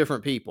 2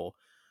 different people.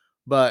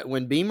 But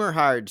when Beamer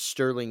hired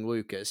Sterling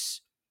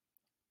Lucas,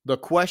 the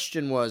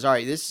question was, all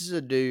right, this is a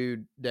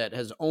dude that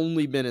has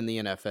only been in the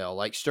NFL.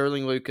 Like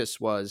Sterling Lucas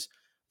was,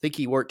 I think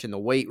he worked in the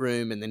weight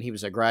room, and then he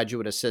was a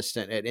graduate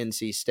assistant at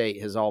NC State,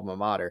 his alma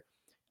mater.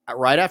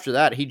 Right after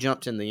that, he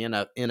jumped in the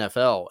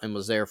NFL and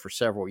was there for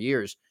several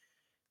years.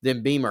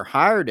 Then Beamer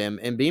hired him,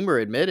 and Beamer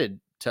admitted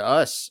to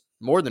us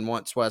more than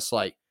once, Wes,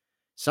 like,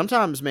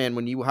 sometimes, man,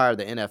 when you hire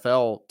the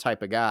NFL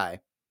type of guy,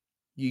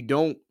 you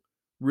don't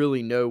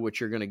really know what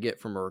you're going to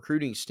get from a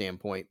recruiting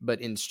standpoint.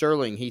 But in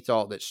Sterling, he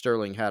thought that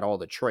Sterling had all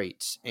the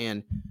traits,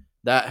 and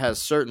that has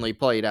certainly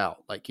played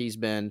out. Like, he's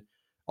been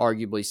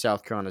arguably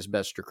South Carolina's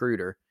best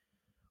recruiter.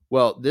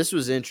 Well, this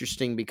was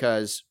interesting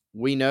because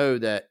we know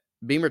that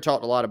Beamer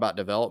talked a lot about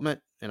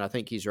development, and I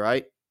think he's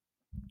right.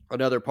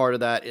 Another part of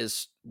that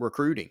is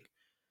recruiting.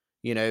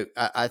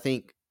 I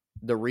think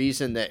the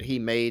reason that he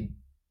made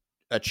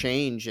a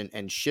change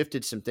and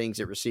shifted some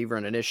things at receiver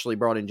and initially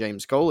brought in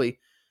James Coley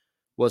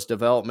was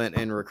development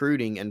and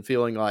recruiting and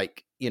feeling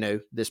like,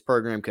 this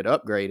program could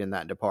upgrade in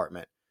that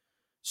department.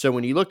 So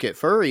when you look at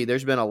Furrey,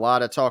 there's been a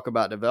lot of talk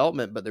about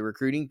development, but the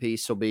recruiting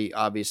piece will be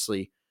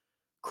obviously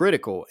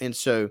critical. And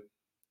so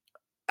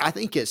I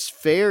think it's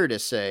fair to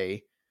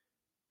say,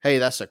 hey,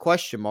 that's a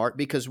question mark,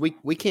 because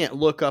we can't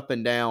look up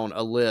and down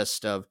a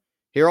list of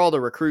here are all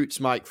the recruits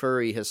Mike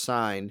Furrey has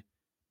signed,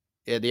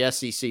 at the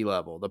SEC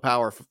level, the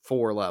Power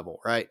 4 level,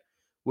 right?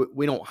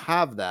 We don't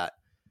have that.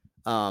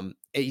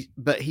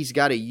 But he's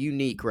got a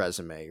unique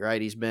resume,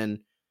 right? He's been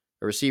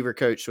a receiver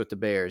coach with the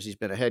Bears. He's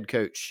been a head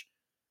coach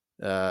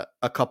at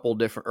a couple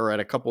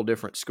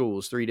different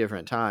schools 3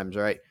 different times,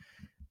 right?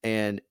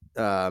 And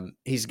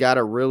he's got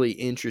a really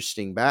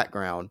interesting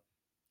background.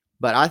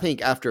 But I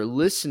think after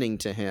listening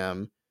to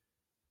him,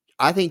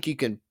 I think you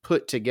can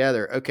put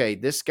together, okay,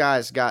 this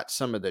guy's got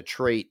some of the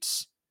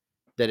traits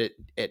that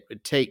it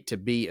would take to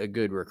be a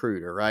good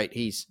recruiter, right?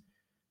 He's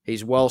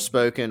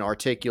well-spoken,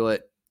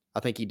 articulate. I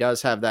think he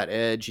does have that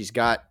edge. He's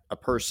got a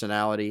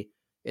personality.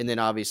 And then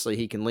obviously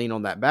he can lean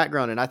on that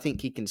background. And I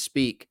think he can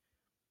speak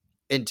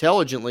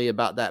intelligently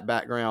about that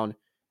background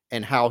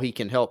and how he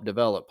can help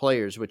develop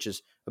players, which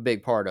is a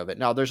big part of it.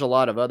 Now, there's a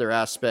lot of other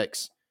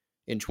aspects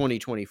in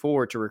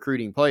 2024 to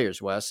recruiting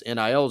players, Wes.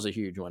 NIL is a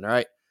huge one,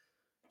 right?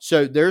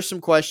 So there's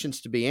some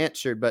questions to be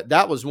answered, but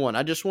that was one.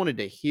 I just wanted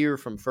to hear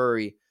from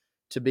Furrey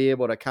to be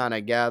able to kind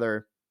of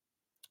gather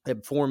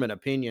and form an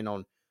opinion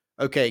on,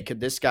 okay, could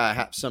this guy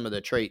have some of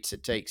the traits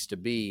it takes to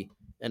be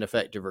an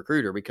effective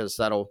recruiter? Because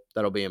that'll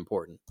be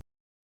important.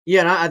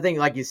 Yeah, and I think,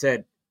 like you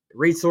said,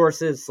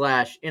 resources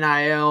 /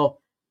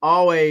 NIL,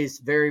 always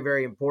very,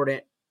 very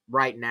important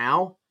right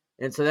now.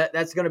 And so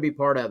that's going to be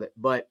part of it.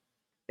 But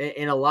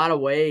in a lot of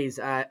ways,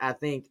 I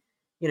think,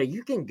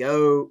 you can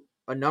go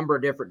a number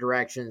of different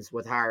directions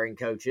with hiring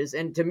coaches.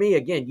 And to me,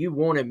 again, you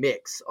want a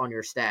mix on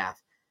your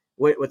staff.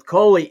 With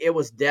Coley, it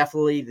was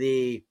definitely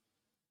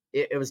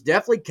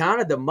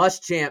kind of the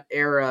Muschamp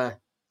era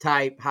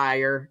type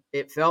hire.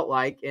 It felt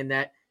like, in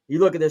that you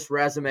look at this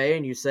resume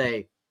and you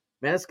say,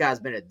 man, this guy's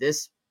been at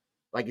this,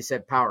 like you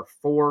said, Power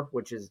 4,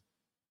 which is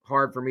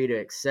hard for me to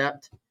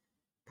accept.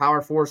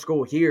 Power 4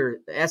 school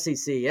here,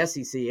 SEC,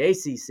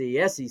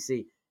 ACC, SEC.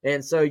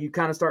 And so you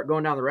kind of start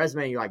going down the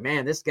resume and you're like,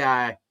 man, this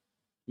guy,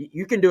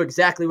 you can do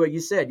exactly what you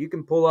said. You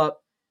can pull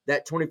up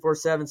that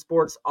 24/7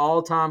 Sports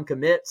all-time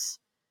commits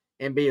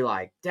and be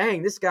like,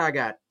 dang, this guy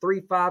got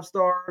 3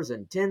 5-stars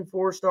and 10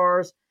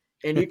 4-stars.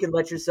 And you can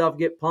let yourself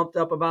get pumped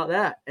up about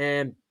that.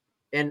 And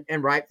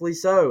rightfully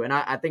so. And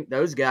I think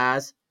those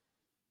guys,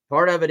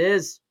 part of it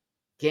is,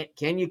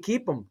 can you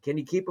keep them? Can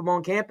you keep them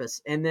on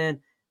campus? And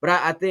then, but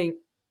I think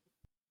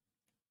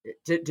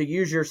to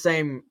use your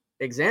same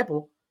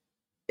example,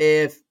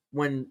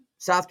 when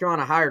South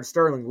Carolina hired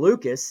Sterling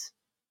Lucas,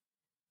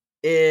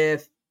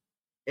 if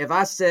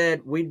I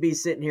said we'd be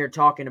sitting here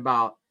talking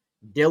about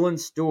Dylan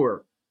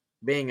Stewart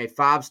being a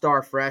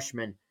 5-star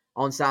freshman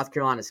on South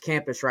Carolina's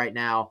campus right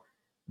now,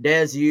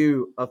 Des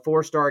Yu, a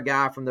 4-star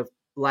guy from the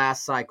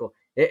last cycle,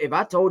 if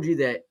I told you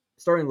that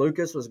Sterling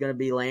Lucas was going to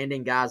be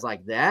landing guys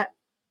like that,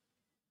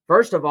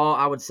 first of all,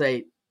 I would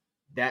say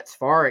that's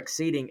far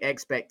exceeding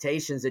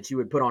expectations that you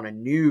would put on a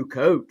new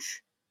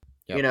coach.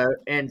 Yep.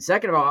 And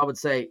second of all, I would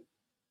say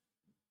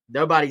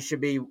nobody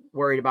should be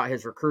worried about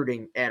his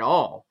recruiting at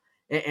all.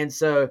 And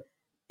so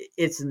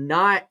it's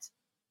not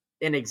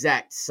an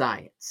exact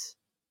science.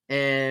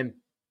 And,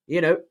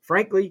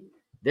 frankly,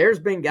 there's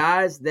been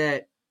guys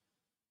that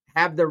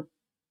have the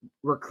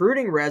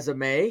recruiting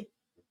resume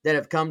that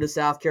have come to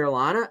South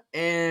Carolina,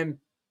 and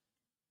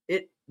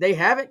they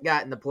haven't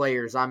gotten the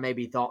players I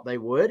maybe thought they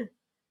would.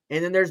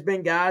 And then there's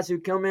been guys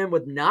who come in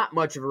with not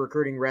much of a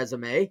recruiting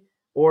resume,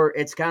 or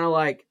it's kind of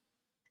like,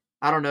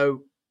 I don't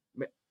know,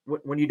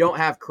 when you don't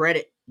have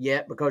credit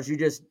yet because you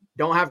just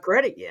don't have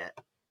credit yet.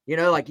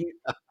 Like you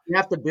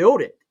have to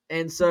build it.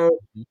 And so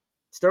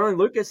Sterling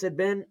Lucas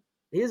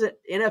he's an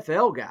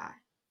NFL guy.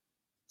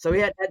 So he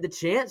hadn't had the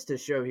chance to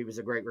show he was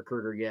a great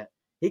recruiter yet.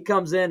 He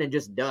comes in and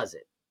just does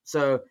it.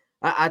 So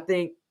I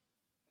think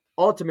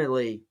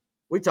ultimately,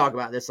 we talk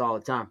about this all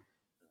the time.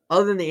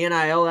 Other than the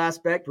NIL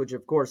aspect, which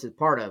of course is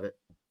part of it,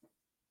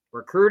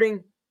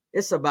 recruiting,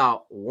 it's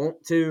about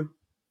want to.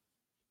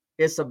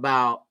 It's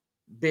about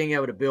being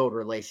able to build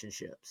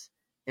relationships.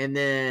 And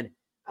then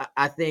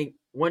I think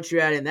once you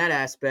add in that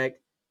aspect,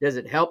 does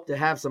it help to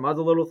have some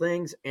other little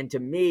things? And to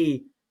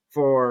me,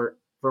 for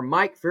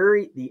Mike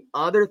Furrey, the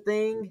other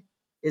thing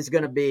is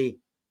going to be,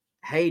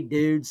 hey,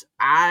 dudes,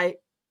 I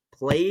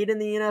played in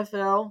the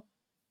NFL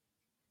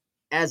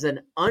as an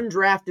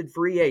undrafted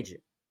free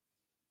agent.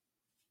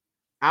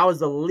 I was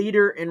the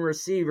leader in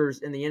receivers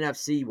in the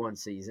NFC one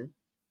season.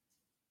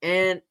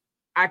 And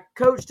I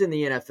coached in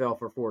the NFL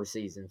for 4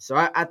 seasons. So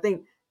I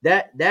think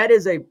that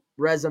is a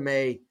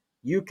resume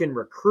you can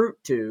recruit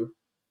to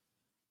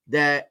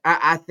that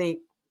I think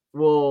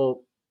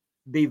will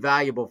be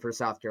valuable for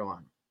South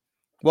Carolina.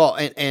 Well,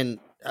 and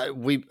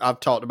I've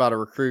talked about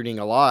recruiting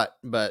a lot,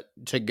 but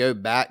to go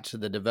back to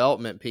the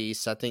development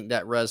piece, I think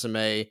that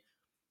resume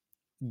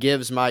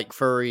gives Mike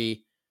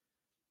Furrey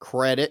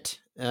credit,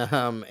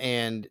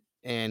 and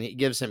it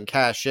gives him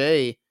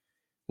cachet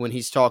when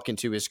he's talking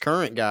to his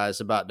current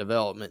guys about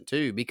development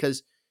too.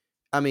 Because,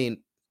 I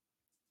mean,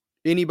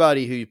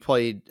 anybody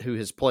who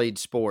has played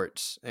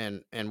sports,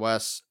 and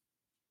Wes,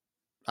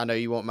 I know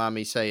you won't mind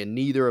me saying,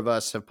 neither of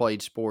us have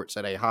played sports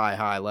at a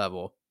high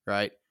level,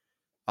 right?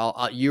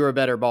 You're a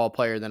better ball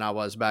player than I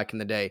was back in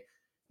the day.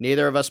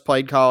 Neither of us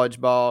played college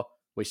ball.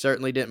 We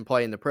certainly didn't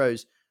play in the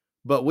pros,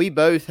 but we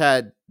both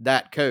had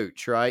that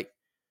coach, right?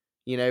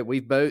 You know,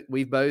 we've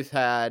both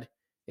had,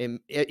 and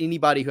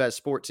anybody who has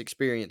sports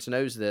experience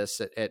knows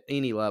this at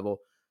any level,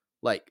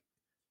 like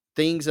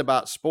things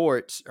about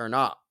sports are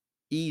not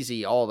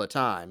easy all the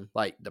time.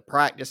 Like the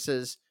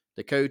practices,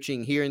 the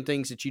coaching, hearing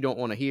things that you don't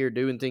want to hear,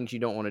 doing things you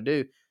don't want to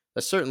do.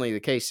 That's certainly the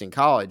case in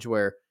college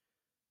where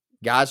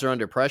guys are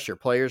under pressure,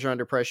 players are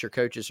under pressure,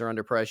 coaches are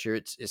under pressure.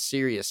 It's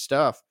serious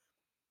stuff.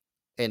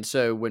 And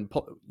so when,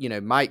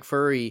 Mike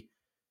Furrey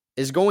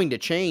is going to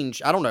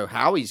change, I don't know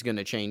how he's going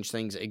to change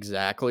things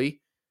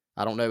exactly.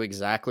 I don't know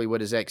exactly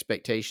what his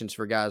expectations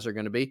for guys are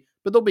going to be,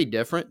 but they'll be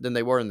different than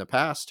they were in the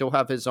past. He'll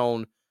have his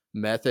own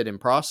method and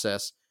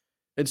process.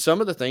 And some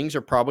of the things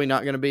are probably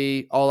not going to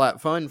be all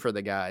that fun for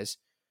the guys,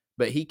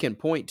 but he can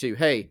point to,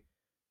 hey,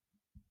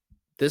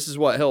 this is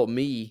what helped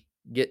me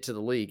get to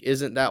the league.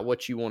 Isn't that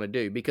what you want to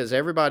do? Because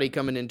everybody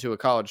coming into a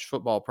college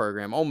football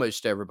program,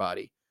 almost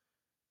everybody,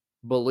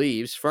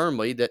 believes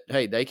firmly that,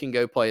 hey, they can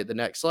go play at the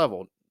next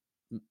level.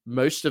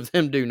 Most of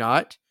them do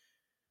not,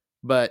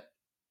 but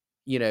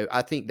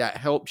I think that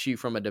helps you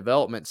from a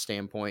development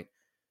standpoint,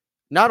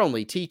 not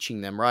only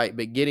teaching them, right,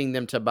 but getting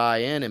them to buy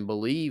in and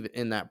believe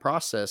in that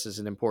process is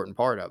an important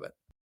part of it.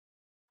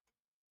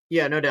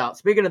 Yeah, no doubt.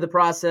 Speaking of the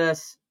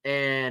process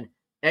and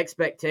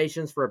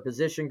expectations for a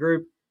position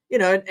group,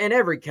 and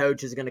every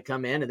coach is going to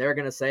come in and they're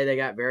going to say they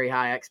got very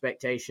high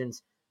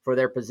expectations for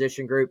their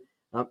position group.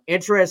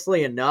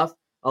 Interestingly enough,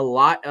 a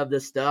lot of the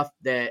stuff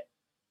that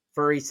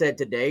Furrey said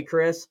today,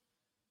 Chris,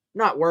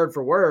 not word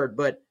for word,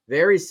 but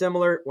very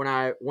similar. When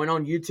I went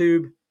on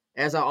YouTube,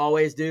 as I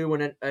always do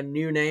when a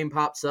new name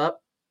pops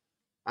up,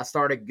 I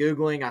started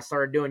Googling, I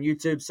started doing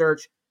YouTube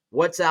search,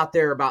 what's out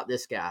there about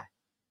this guy?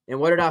 And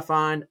what did I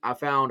find? I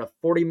found a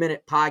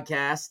 40-minute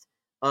podcast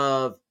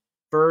of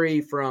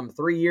Furrey from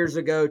 3 years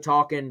ago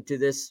talking to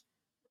this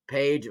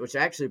page, which is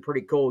actually a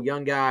pretty cool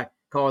young guy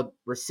called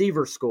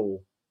Receiver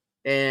School.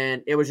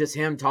 And it was just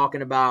him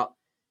talking about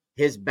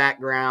his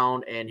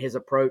background and his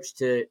approach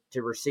to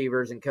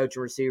receivers and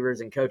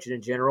coaching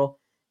in general.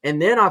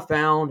 And then I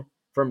found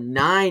from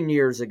 9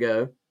 years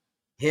ago,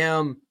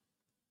 him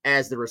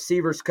as the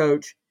receivers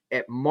coach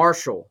at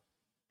Marshall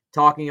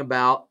talking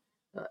about,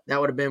 that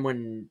would have been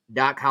when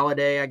Doc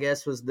Holliday, I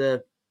guess, was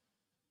the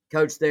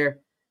coach there,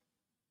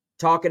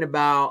 talking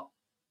about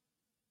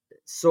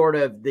sort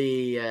of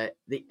the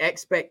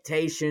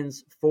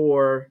expectations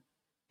for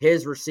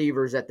his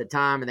receivers at the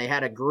time. And they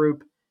had a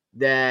group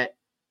that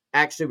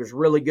actually was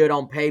really good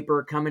on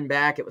paper coming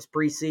back. It was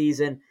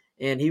preseason,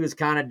 and he was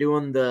kind of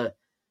doing the,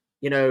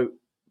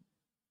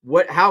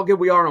 how good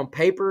we are on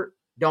paper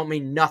don't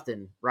mean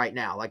nothing right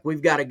now. Like,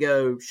 we've got to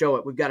go show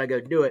it. We've got to go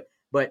do it.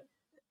 But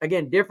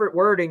again, different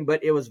wording,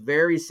 but it was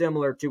very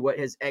similar to what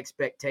his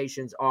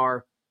expectations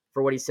are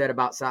for what he said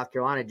about South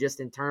Carolina, just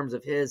in terms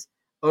of his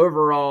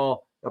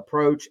overall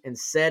approach and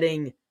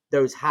setting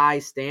those high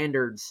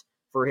standards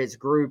for his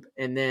group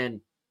and then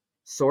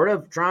sort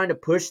of trying to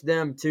push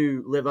them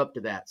to live up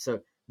to that. So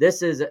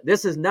this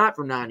is not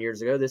from 9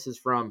 years ago. This is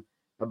from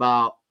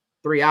about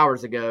 3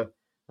 hours ago.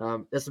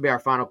 This will be our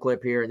final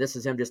clip here, and this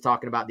is him just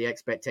talking about the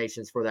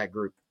expectations for that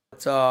group.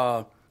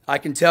 I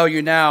can tell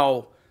you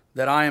now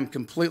that I am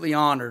completely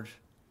honored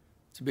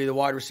to be the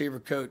wide receiver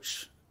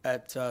coach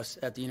at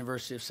the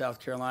University of South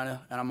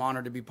Carolina, and I'm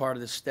honored to be part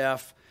of this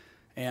staff.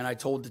 And I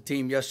told the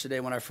team yesterday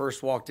when I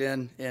first walked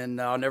in,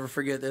 and I'll never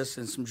forget this,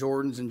 in some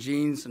Jordans and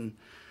jeans and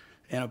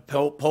a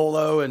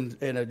polo and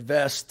a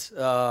vest,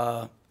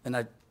 and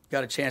I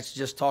got a chance to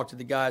just talk to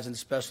the guys in the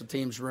special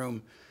teams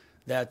room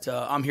that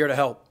I'm here to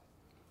help.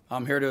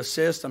 I'm here to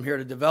assist. I'm here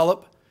to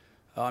develop.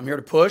 I'm here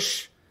to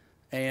push.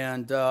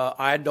 And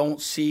I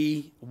don't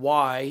see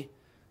why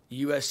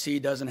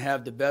USC doesn't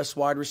have the best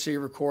wide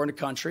receiver core in the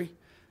country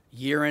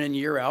year in and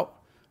year out.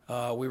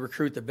 We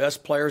recruit the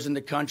best players in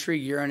the country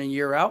year in and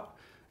year out.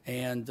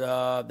 And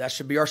that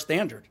should be our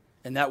standard,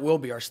 and that will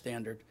be our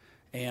standard.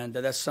 And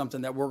that's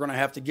something that we're going to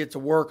have to get to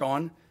work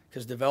on,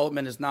 because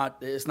development is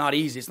not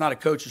easy. It's not a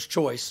coach's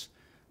choice.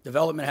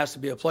 Development has to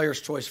be a player's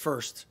choice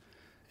first.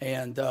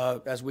 And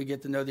as we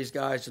get to know these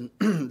guys and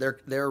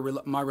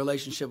my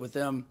relationship with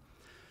them,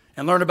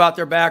 and learn about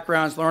their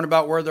backgrounds, learn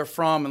about where they're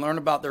from, and learn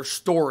about their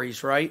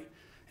stories, right,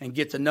 and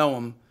get to know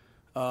them,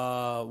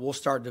 we'll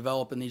start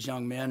developing these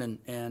young men.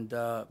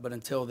 But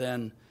until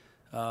then,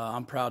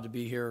 I'm proud to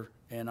be here,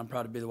 and I'm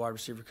proud to be the wide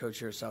receiver coach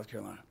here at South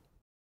Carolina.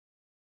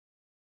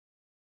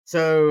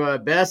 So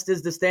best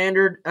is the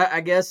standard,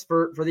 I guess,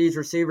 for these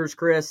receivers,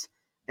 Chris.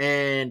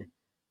 And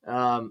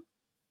I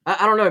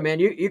don't know, man.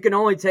 You can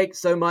only take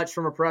so much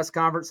from a press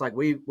conference. Like,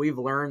 we've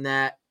learned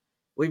that.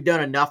 We've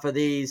done enough of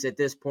these at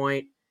this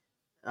point.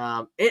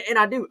 And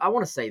I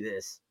want to say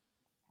this.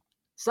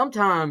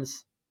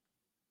 Sometimes,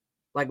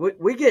 like,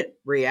 we get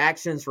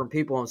reactions from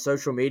people on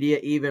social media,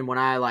 even when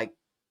I, like,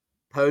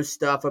 post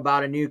stuff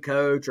about a new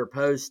coach or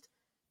post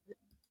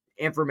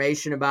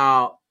information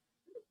about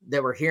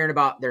that we're hearing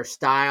about their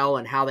style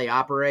and how they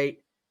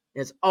operate.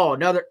 It's,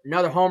 another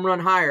home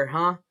run hire,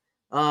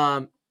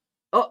 huh?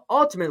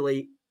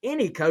 Ultimately,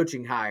 any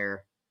coaching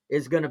hire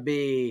is going to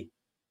be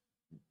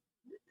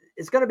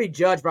it's going to be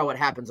judged by what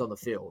happens on the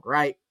field,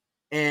 right?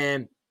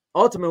 And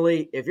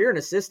ultimately, if you're an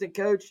assistant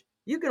coach,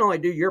 you can only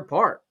do your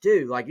part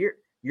too. Like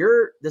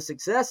you're the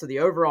success of the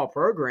overall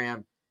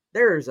program.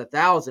 There's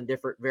 1,000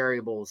 different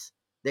variables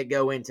that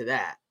go into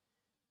that.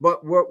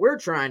 But what we're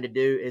trying to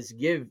do is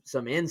give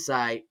some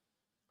insight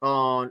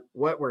on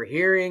what we're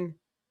hearing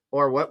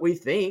or what we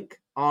think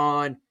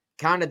on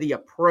kind of the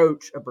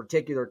approach a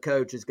particular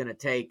coach is going to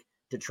take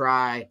to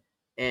try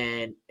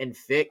and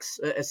fix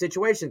a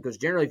situation. Because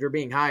generally, if you're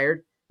being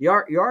hired, you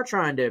are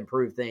trying to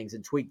improve things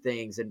and tweak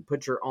things and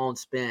put your own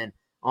spin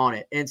on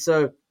it. And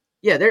so,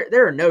 yeah,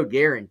 there are no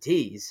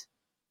guarantees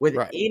with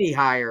any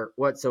hire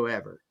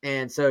whatsoever.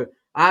 And so,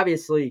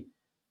 obviously,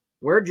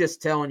 we're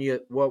just telling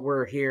you what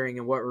we're hearing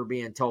and what we're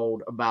being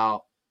told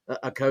about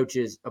a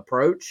coach's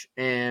approach.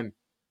 And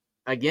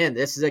again,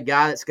 this is a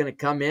guy that's going to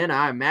come in.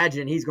 I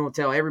imagine he's going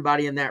to tell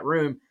everybody in that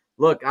room,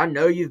 look, I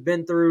know you've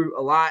been through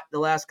a lot the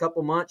last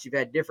couple months. You've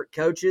had different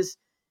coaches,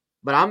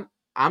 but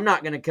I'm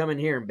not going to come in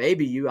here and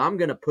baby you. I'm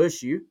going to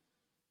push you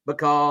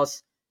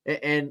because,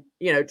 and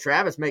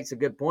Travis makes a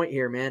good point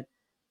here, man.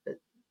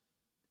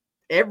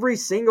 Every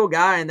single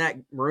guy in that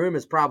room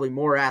is probably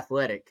more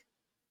athletic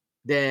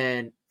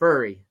than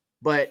Furrey,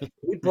 but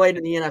he played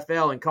in the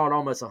NFL and caught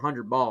almost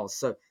 100 balls.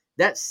 So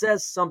that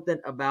says something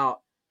about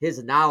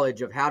his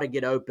knowledge of how to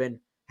get open,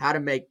 how to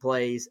make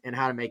plays, and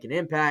how to make an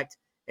impact.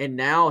 And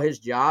now his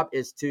job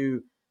is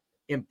to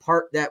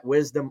impart that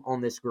wisdom on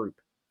this group.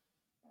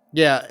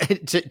 Yeah,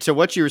 to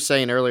what you were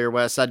saying earlier,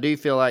 Wes, I do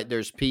feel like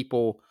there's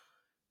people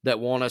that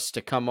want us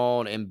to come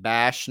on and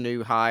bash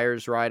new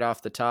hires right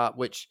off the top,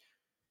 which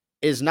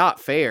is not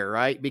fair,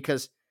 right?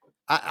 Because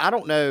I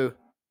don't know.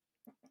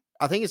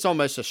 I think it's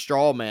almost a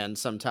straw man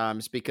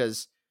sometimes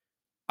because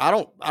I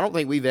don't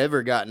think we've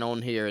ever gotten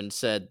on here and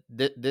said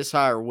this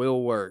hire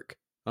will work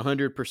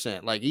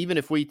 100%. Like even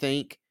if we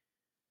think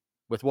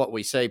with what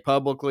we say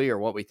publicly or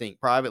what we think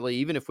privately,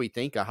 even if we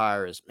think a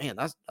hire is, man,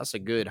 that's a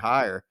good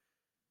hire,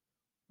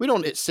 we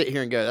don't sit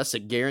here and go, that's a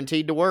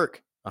guaranteed to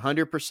work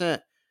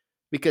 100%.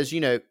 Because,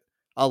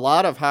 a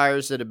lot of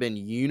hires that have been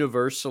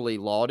universally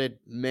lauded,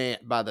 man,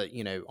 by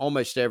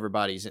almost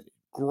everybody's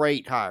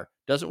great hire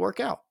doesn't work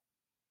out.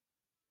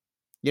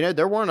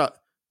 There weren't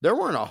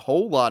a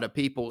whole lot of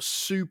people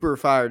super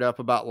fired up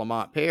about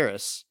Lamont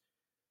Paris.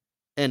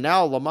 And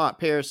now Lamont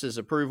Paris's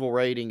approval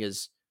rating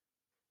is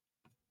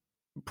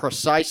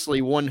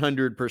precisely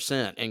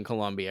 100% in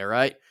Columbia,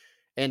 right?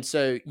 And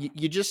so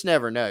you just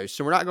never know.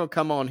 So we're not going to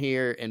come on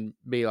here and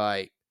be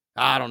like,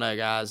 I don't know,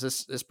 guys,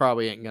 this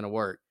probably ain't going to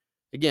work.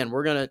 Again,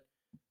 we're going to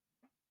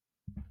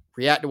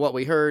react to what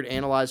we heard,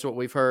 analyze what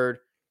we've heard,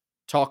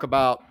 talk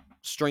about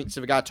strengths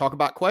of a guy, talk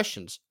about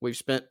questions. We've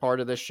spent part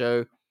of this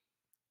show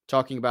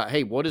talking about,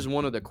 hey, what is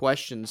one of the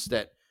questions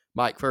that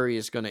Mike Furrey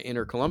is going to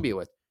enter Columbia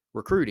with?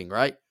 Recruiting,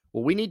 right?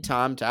 Well, we need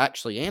time to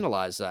actually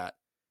analyze that.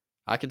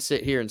 I can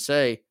sit here and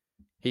say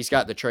he's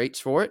got the traits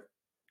for it.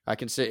 I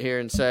can sit here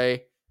and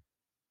say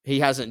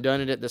he hasn't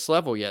done it at this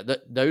level yet.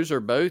 Those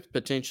are both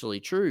potentially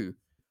true.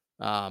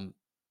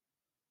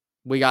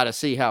 We got to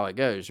see how it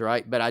goes,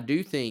 right? But I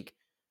do think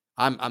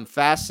I'm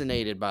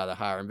fascinated by the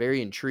hire. I'm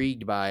very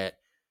intrigued by it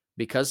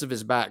because of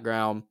his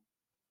background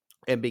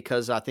and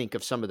because I think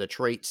of some of the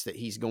traits that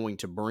he's going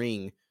to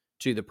bring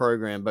to the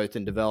program, both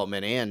in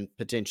development and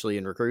potentially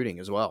in recruiting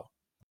as well.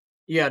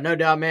 Yeah, no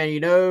doubt, man. You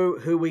know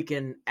who we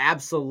can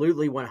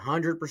absolutely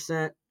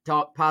 100%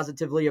 talk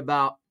positively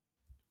about?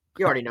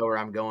 You already know where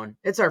I'm going.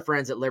 It's our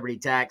friends at Liberty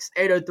Tax,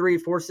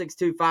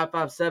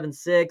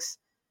 803-462-5576.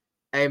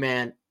 Hey,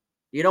 man,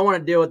 you don't want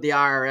to deal with the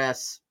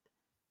IRS.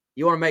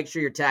 You want to make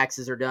sure your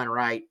taxes are done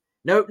right.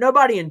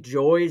 Nobody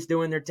enjoys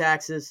doing their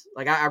taxes.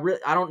 Like I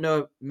don't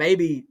know.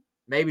 Maybe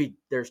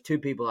there's two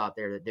people out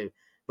there that do,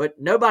 but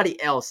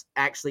nobody else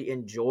actually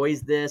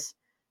enjoys this.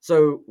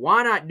 So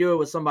why not do it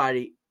with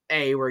somebody,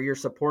 A, where you're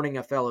supporting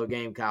a fellow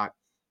Gamecock,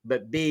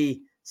 but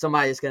B,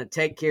 somebody that's going to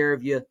take care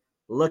of you,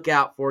 look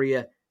out for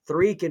you.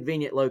 3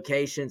 convenient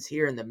locations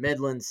here in the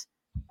Midlands.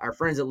 Our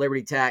friends at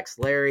Liberty Tax,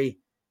 Larry,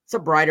 it's a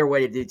brighter way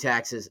to do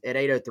taxes at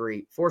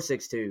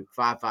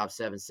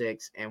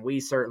 803-462-5576. And we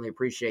certainly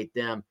appreciate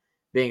them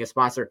being a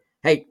sponsor.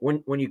 Hey,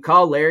 when you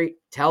call Larry,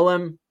 tell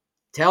them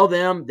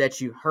that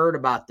you heard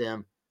about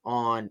them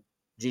on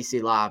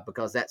GC Live,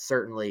 because that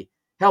certainly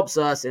helps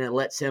us and it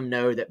lets him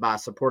know that by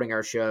supporting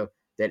our show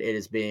that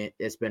it's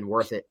been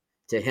worth it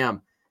to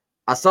him.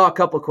 I saw a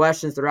couple of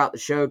questions throughout the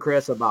show,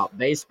 Chris, about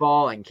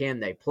baseball and can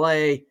they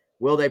play?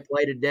 Will they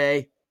play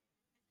today?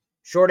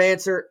 Short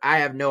answer, I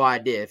have no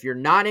idea. If you're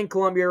not in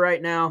Columbia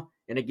right now,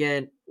 and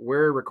again,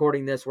 we're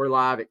recording this, we're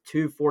live at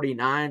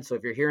 2:49, so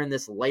if you're hearing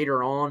this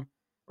later on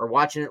or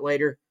watching it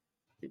later,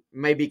 it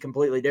may be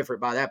completely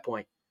different by that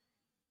point.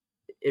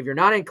 If you're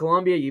not in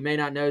Columbia, you may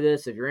not know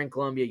this. If you're in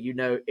Columbia, you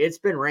know it's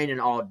been raining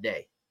all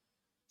day.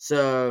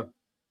 So,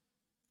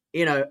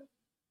 I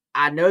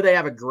know they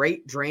have a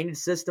great drainage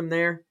system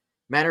there.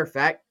 Matter of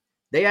fact,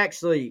 they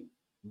actually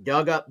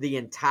dug up the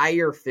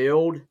entire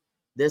field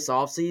this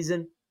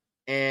offseason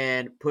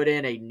and put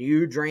in a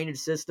new drainage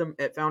system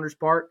at Founders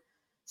Park.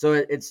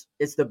 So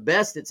it's the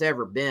best it's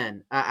ever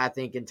been, I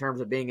think, in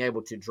terms of being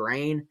able to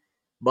drain.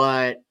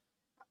 But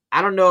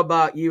I don't know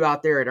about you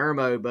out there at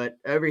Irmo, but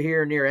over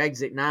here near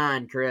exit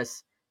 9,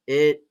 Chris,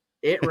 it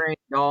rained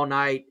all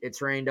night.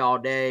 It's rained all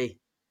day.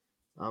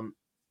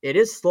 It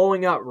is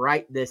slowing up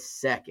right this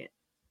second.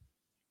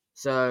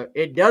 So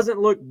it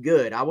doesn't look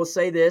good. I will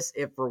say this,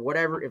 if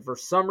for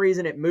some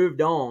reason it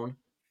moved on,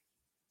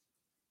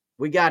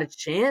 we got a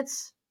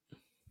chance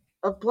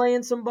of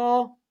playing some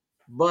ball.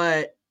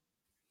 But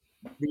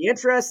the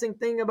interesting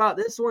thing about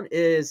this one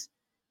is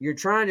you're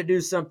trying to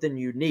do something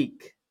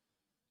unique.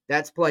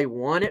 That's play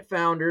one at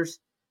Founders,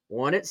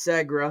 one at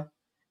Segra,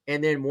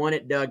 and then one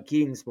at Doug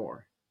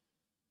Kingsmore.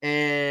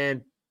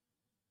 And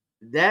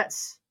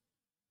that's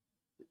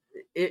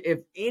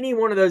if any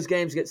one of those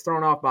games gets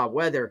thrown off by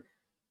weather,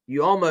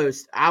 you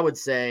almost, I would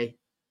say,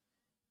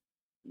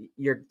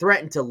 you're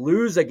threatened to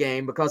lose a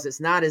game because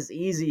it's not as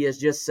easy as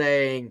just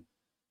saying,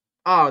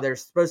 oh,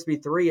 there's supposed to be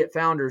 3 at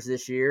Founders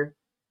this year.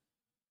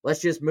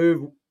 Let's just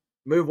move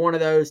one of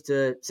those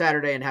to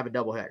Saturday and have a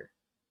doubleheader.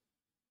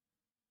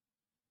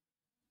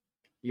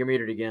 You're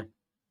muted again.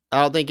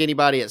 I don't think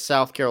anybody at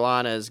South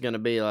Carolina is going to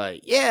be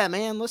like, yeah,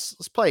 man, let's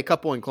play a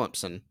couple in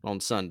Clemson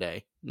on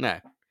Sunday. No,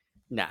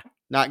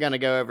 not going to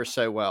go over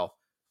so well.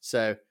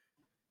 So,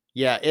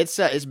 yeah, it's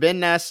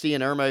been nasty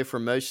in Irmo for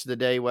most of the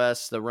day,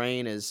 Wes. The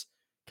rain is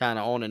kind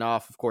of on and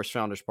off. Of course,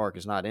 Founders Park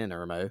is not in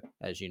Irmo,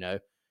 as you know.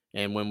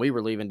 And when we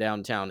were leaving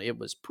downtown, it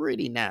was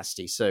pretty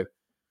nasty. So,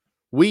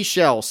 we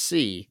shall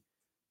see.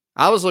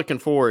 I was looking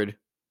forward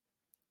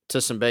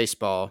to some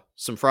baseball,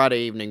 some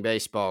Friday evening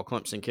baseball,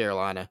 Clemson,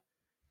 Carolina.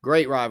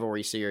 Great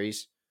rivalry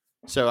series.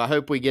 So I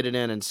hope we get it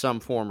in some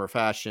form or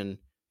fashion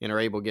and are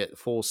able to get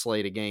full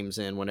slate of games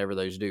in whenever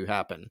those do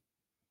happen.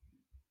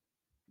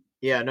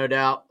 Yeah, no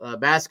doubt.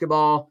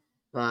 Basketball,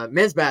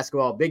 men's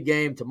basketball, big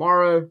game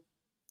tomorrow,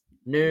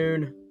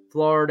 noon,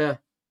 Florida.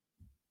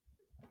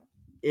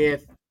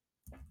 If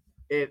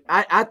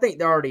I think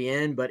they're already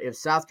in, but if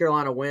South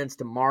Carolina wins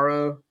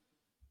tomorrow,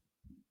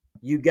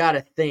 you got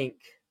to think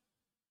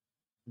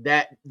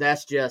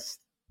that's just.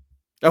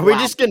 Are we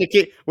just gonna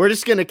keep? We're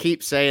just gonna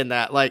keep saying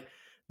that, like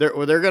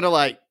they're gonna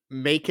like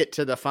make it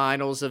to the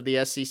finals of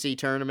the SEC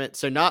tournament.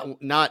 So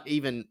not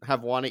even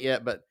have won it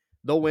yet, but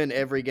they'll win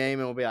every game,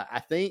 and we'll be like, I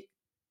think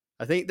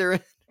they're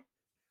in.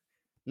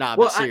 Nah,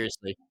 Well, but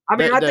seriously, I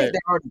think they're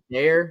already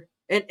there.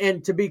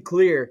 And to be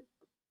clear,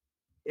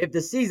 if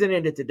the season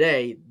ended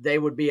today, they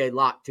would be a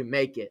lock to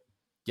make it.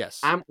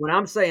 Yes. When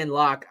I'm saying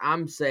lock,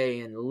 I'm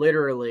saying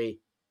literally,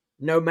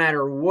 no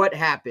matter what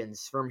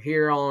happens from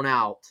here on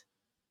out,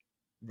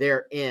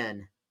 they're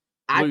in.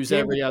 Lose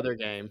every other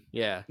game.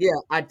 Yeah. Yeah,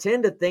 I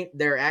tend to think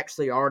they're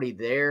actually already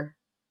there.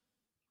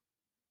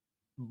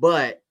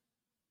 But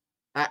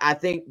I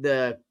think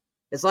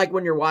it's like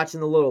when you're watching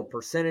the little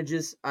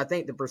percentages. I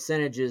think the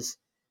percentages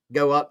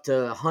go up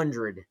to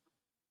 100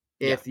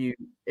 if you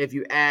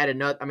add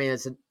another. I mean,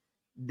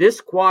 this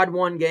quad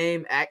 1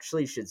 game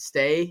actually should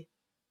stay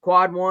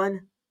quad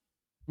 1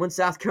 when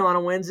South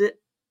Carolina wins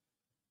it.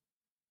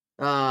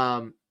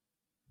 I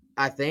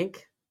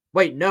think.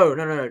 Wait, no.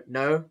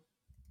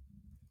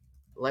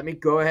 Let me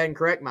go ahead and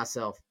correct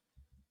myself.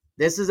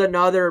 This is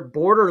another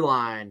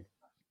borderline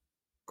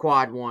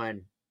quad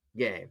 1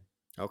 game.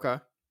 Okay.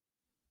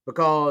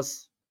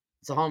 Because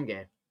it's a home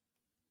game.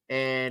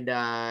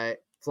 And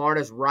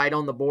Florida's right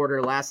on the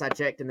border. Last I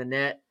checked in the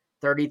net,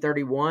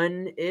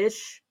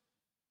 30-31-ish.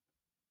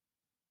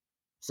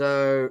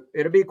 So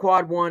it'll be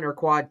quad 1 or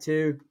quad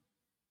 2.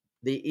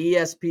 The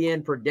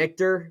ESPN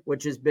predictor,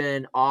 which has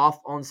been off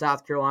on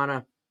South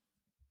Carolina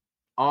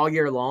all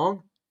year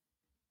long,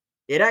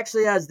 it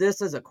actually has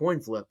this as a coin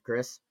flip,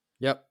 Chris.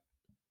 Yep.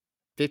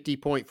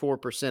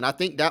 50.4%. I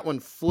think that one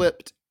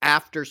flipped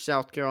after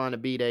South Carolina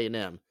beat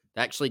A&M.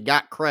 They actually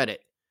got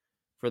credit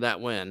for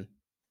that win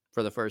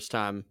for the first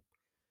time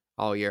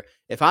all year.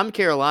 If I'm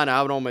Carolina,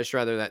 I would almost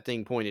rather that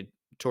thing pointed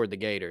toward the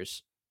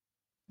Gators.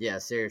 Yeah,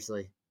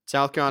 seriously.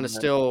 South Carolina's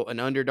still an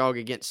underdog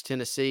against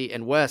Tennessee.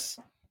 And Wes,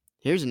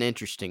 here's an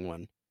interesting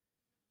one.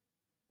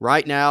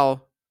 Right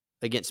now,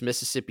 against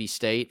Mississippi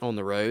State on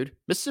the road,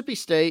 Mississippi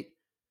State,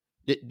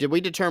 did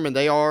we determine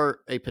they're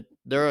an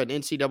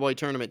NCAA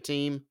tournament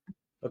team?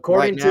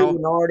 According to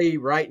Lenardi,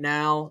 right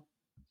now,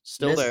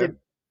 still there.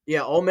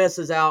 Yeah, Ole Miss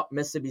is out.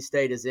 Mississippi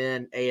State is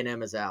in.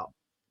 A&M is out.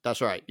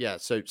 That's right. Yeah,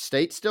 so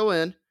State's still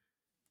in.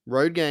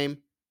 Road game,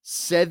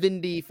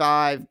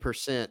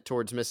 75%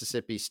 towards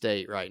Mississippi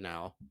State right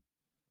now.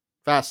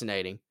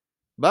 Fascinating.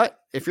 But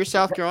if you're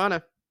South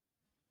Carolina,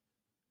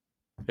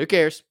 who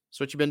cares? That's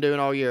what you've been doing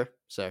all year.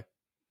 So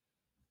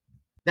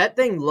that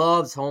thing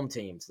loves home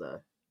teams, though.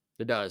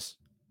 It does.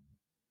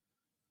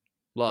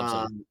 Loves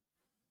them.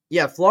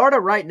 Yeah, Florida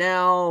right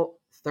now,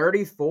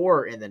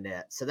 34 in the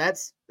net. So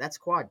that's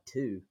quad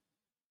 2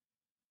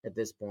 at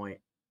this point.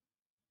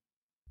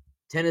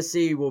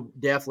 Tennessee will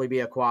definitely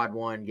be a quad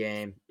 1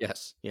 game.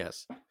 Yes.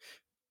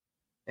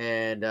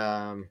 And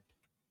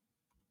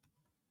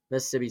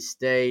Mississippi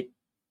State,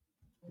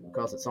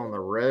 because it's on the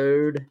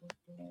road,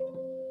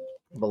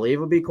 I believe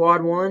will be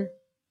quad 1.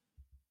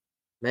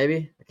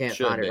 Maybe. I Can't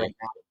Should find be. it right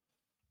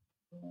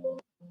now.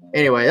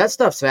 Anyway, that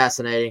stuff's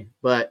fascinating.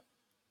 But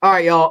all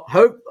right, y'all.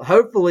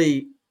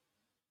 Hopefully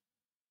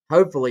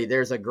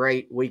there's a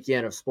great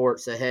weekend of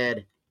sports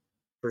ahead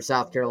for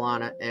South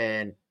Carolina.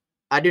 And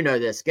I do know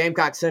this.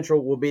 Gamecock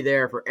Central will be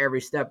there for every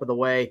step of the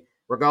way,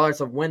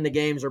 regardless of when the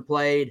games are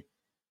played.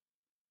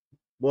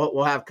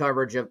 We'll have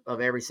coverage of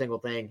every single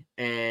thing.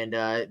 And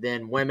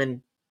then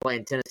women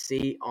playing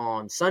Tennessee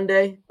on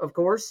Sunday, of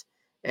course,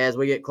 as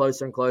we get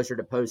closer and closer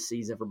to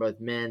postseason for both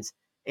men's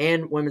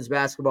and women's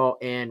basketball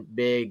and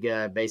big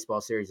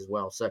baseball series as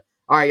well. So,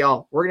 all right,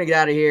 y'all, we're going to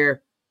get out of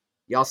here.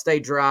 Y'all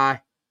stay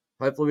dry.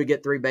 Hopefully we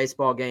get 3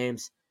 baseball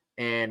games,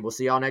 and we'll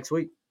see y'all next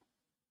week.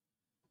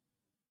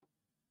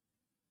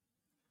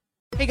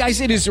 Hey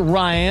guys, it is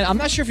Ryan. I'm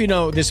not sure if you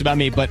know this about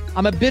me, but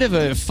I'm a bit of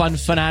a fun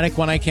fanatic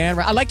when I can.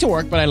 I like to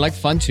work, but I like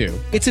fun too.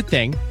 It's a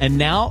thing. And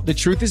now the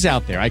truth is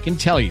out there. I can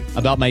tell you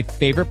about my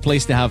favorite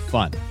place to have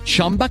fun.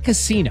 Chumba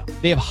Casino.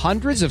 They have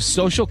hundreds of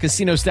social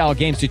casino style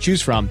games to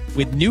choose from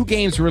with new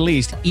games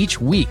released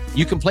each week.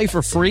 You can play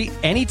for free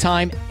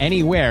anytime,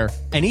 anywhere.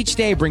 And each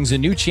day brings a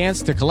new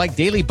chance to collect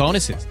daily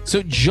bonuses.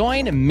 So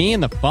join me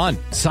in the fun.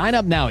 Sign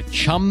up now at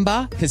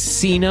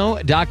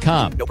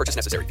ChumbaCasino.com. No purchase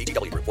necessary.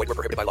 VGW Group. Void where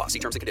prohibited by law. See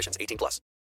terms and conditions. 18+.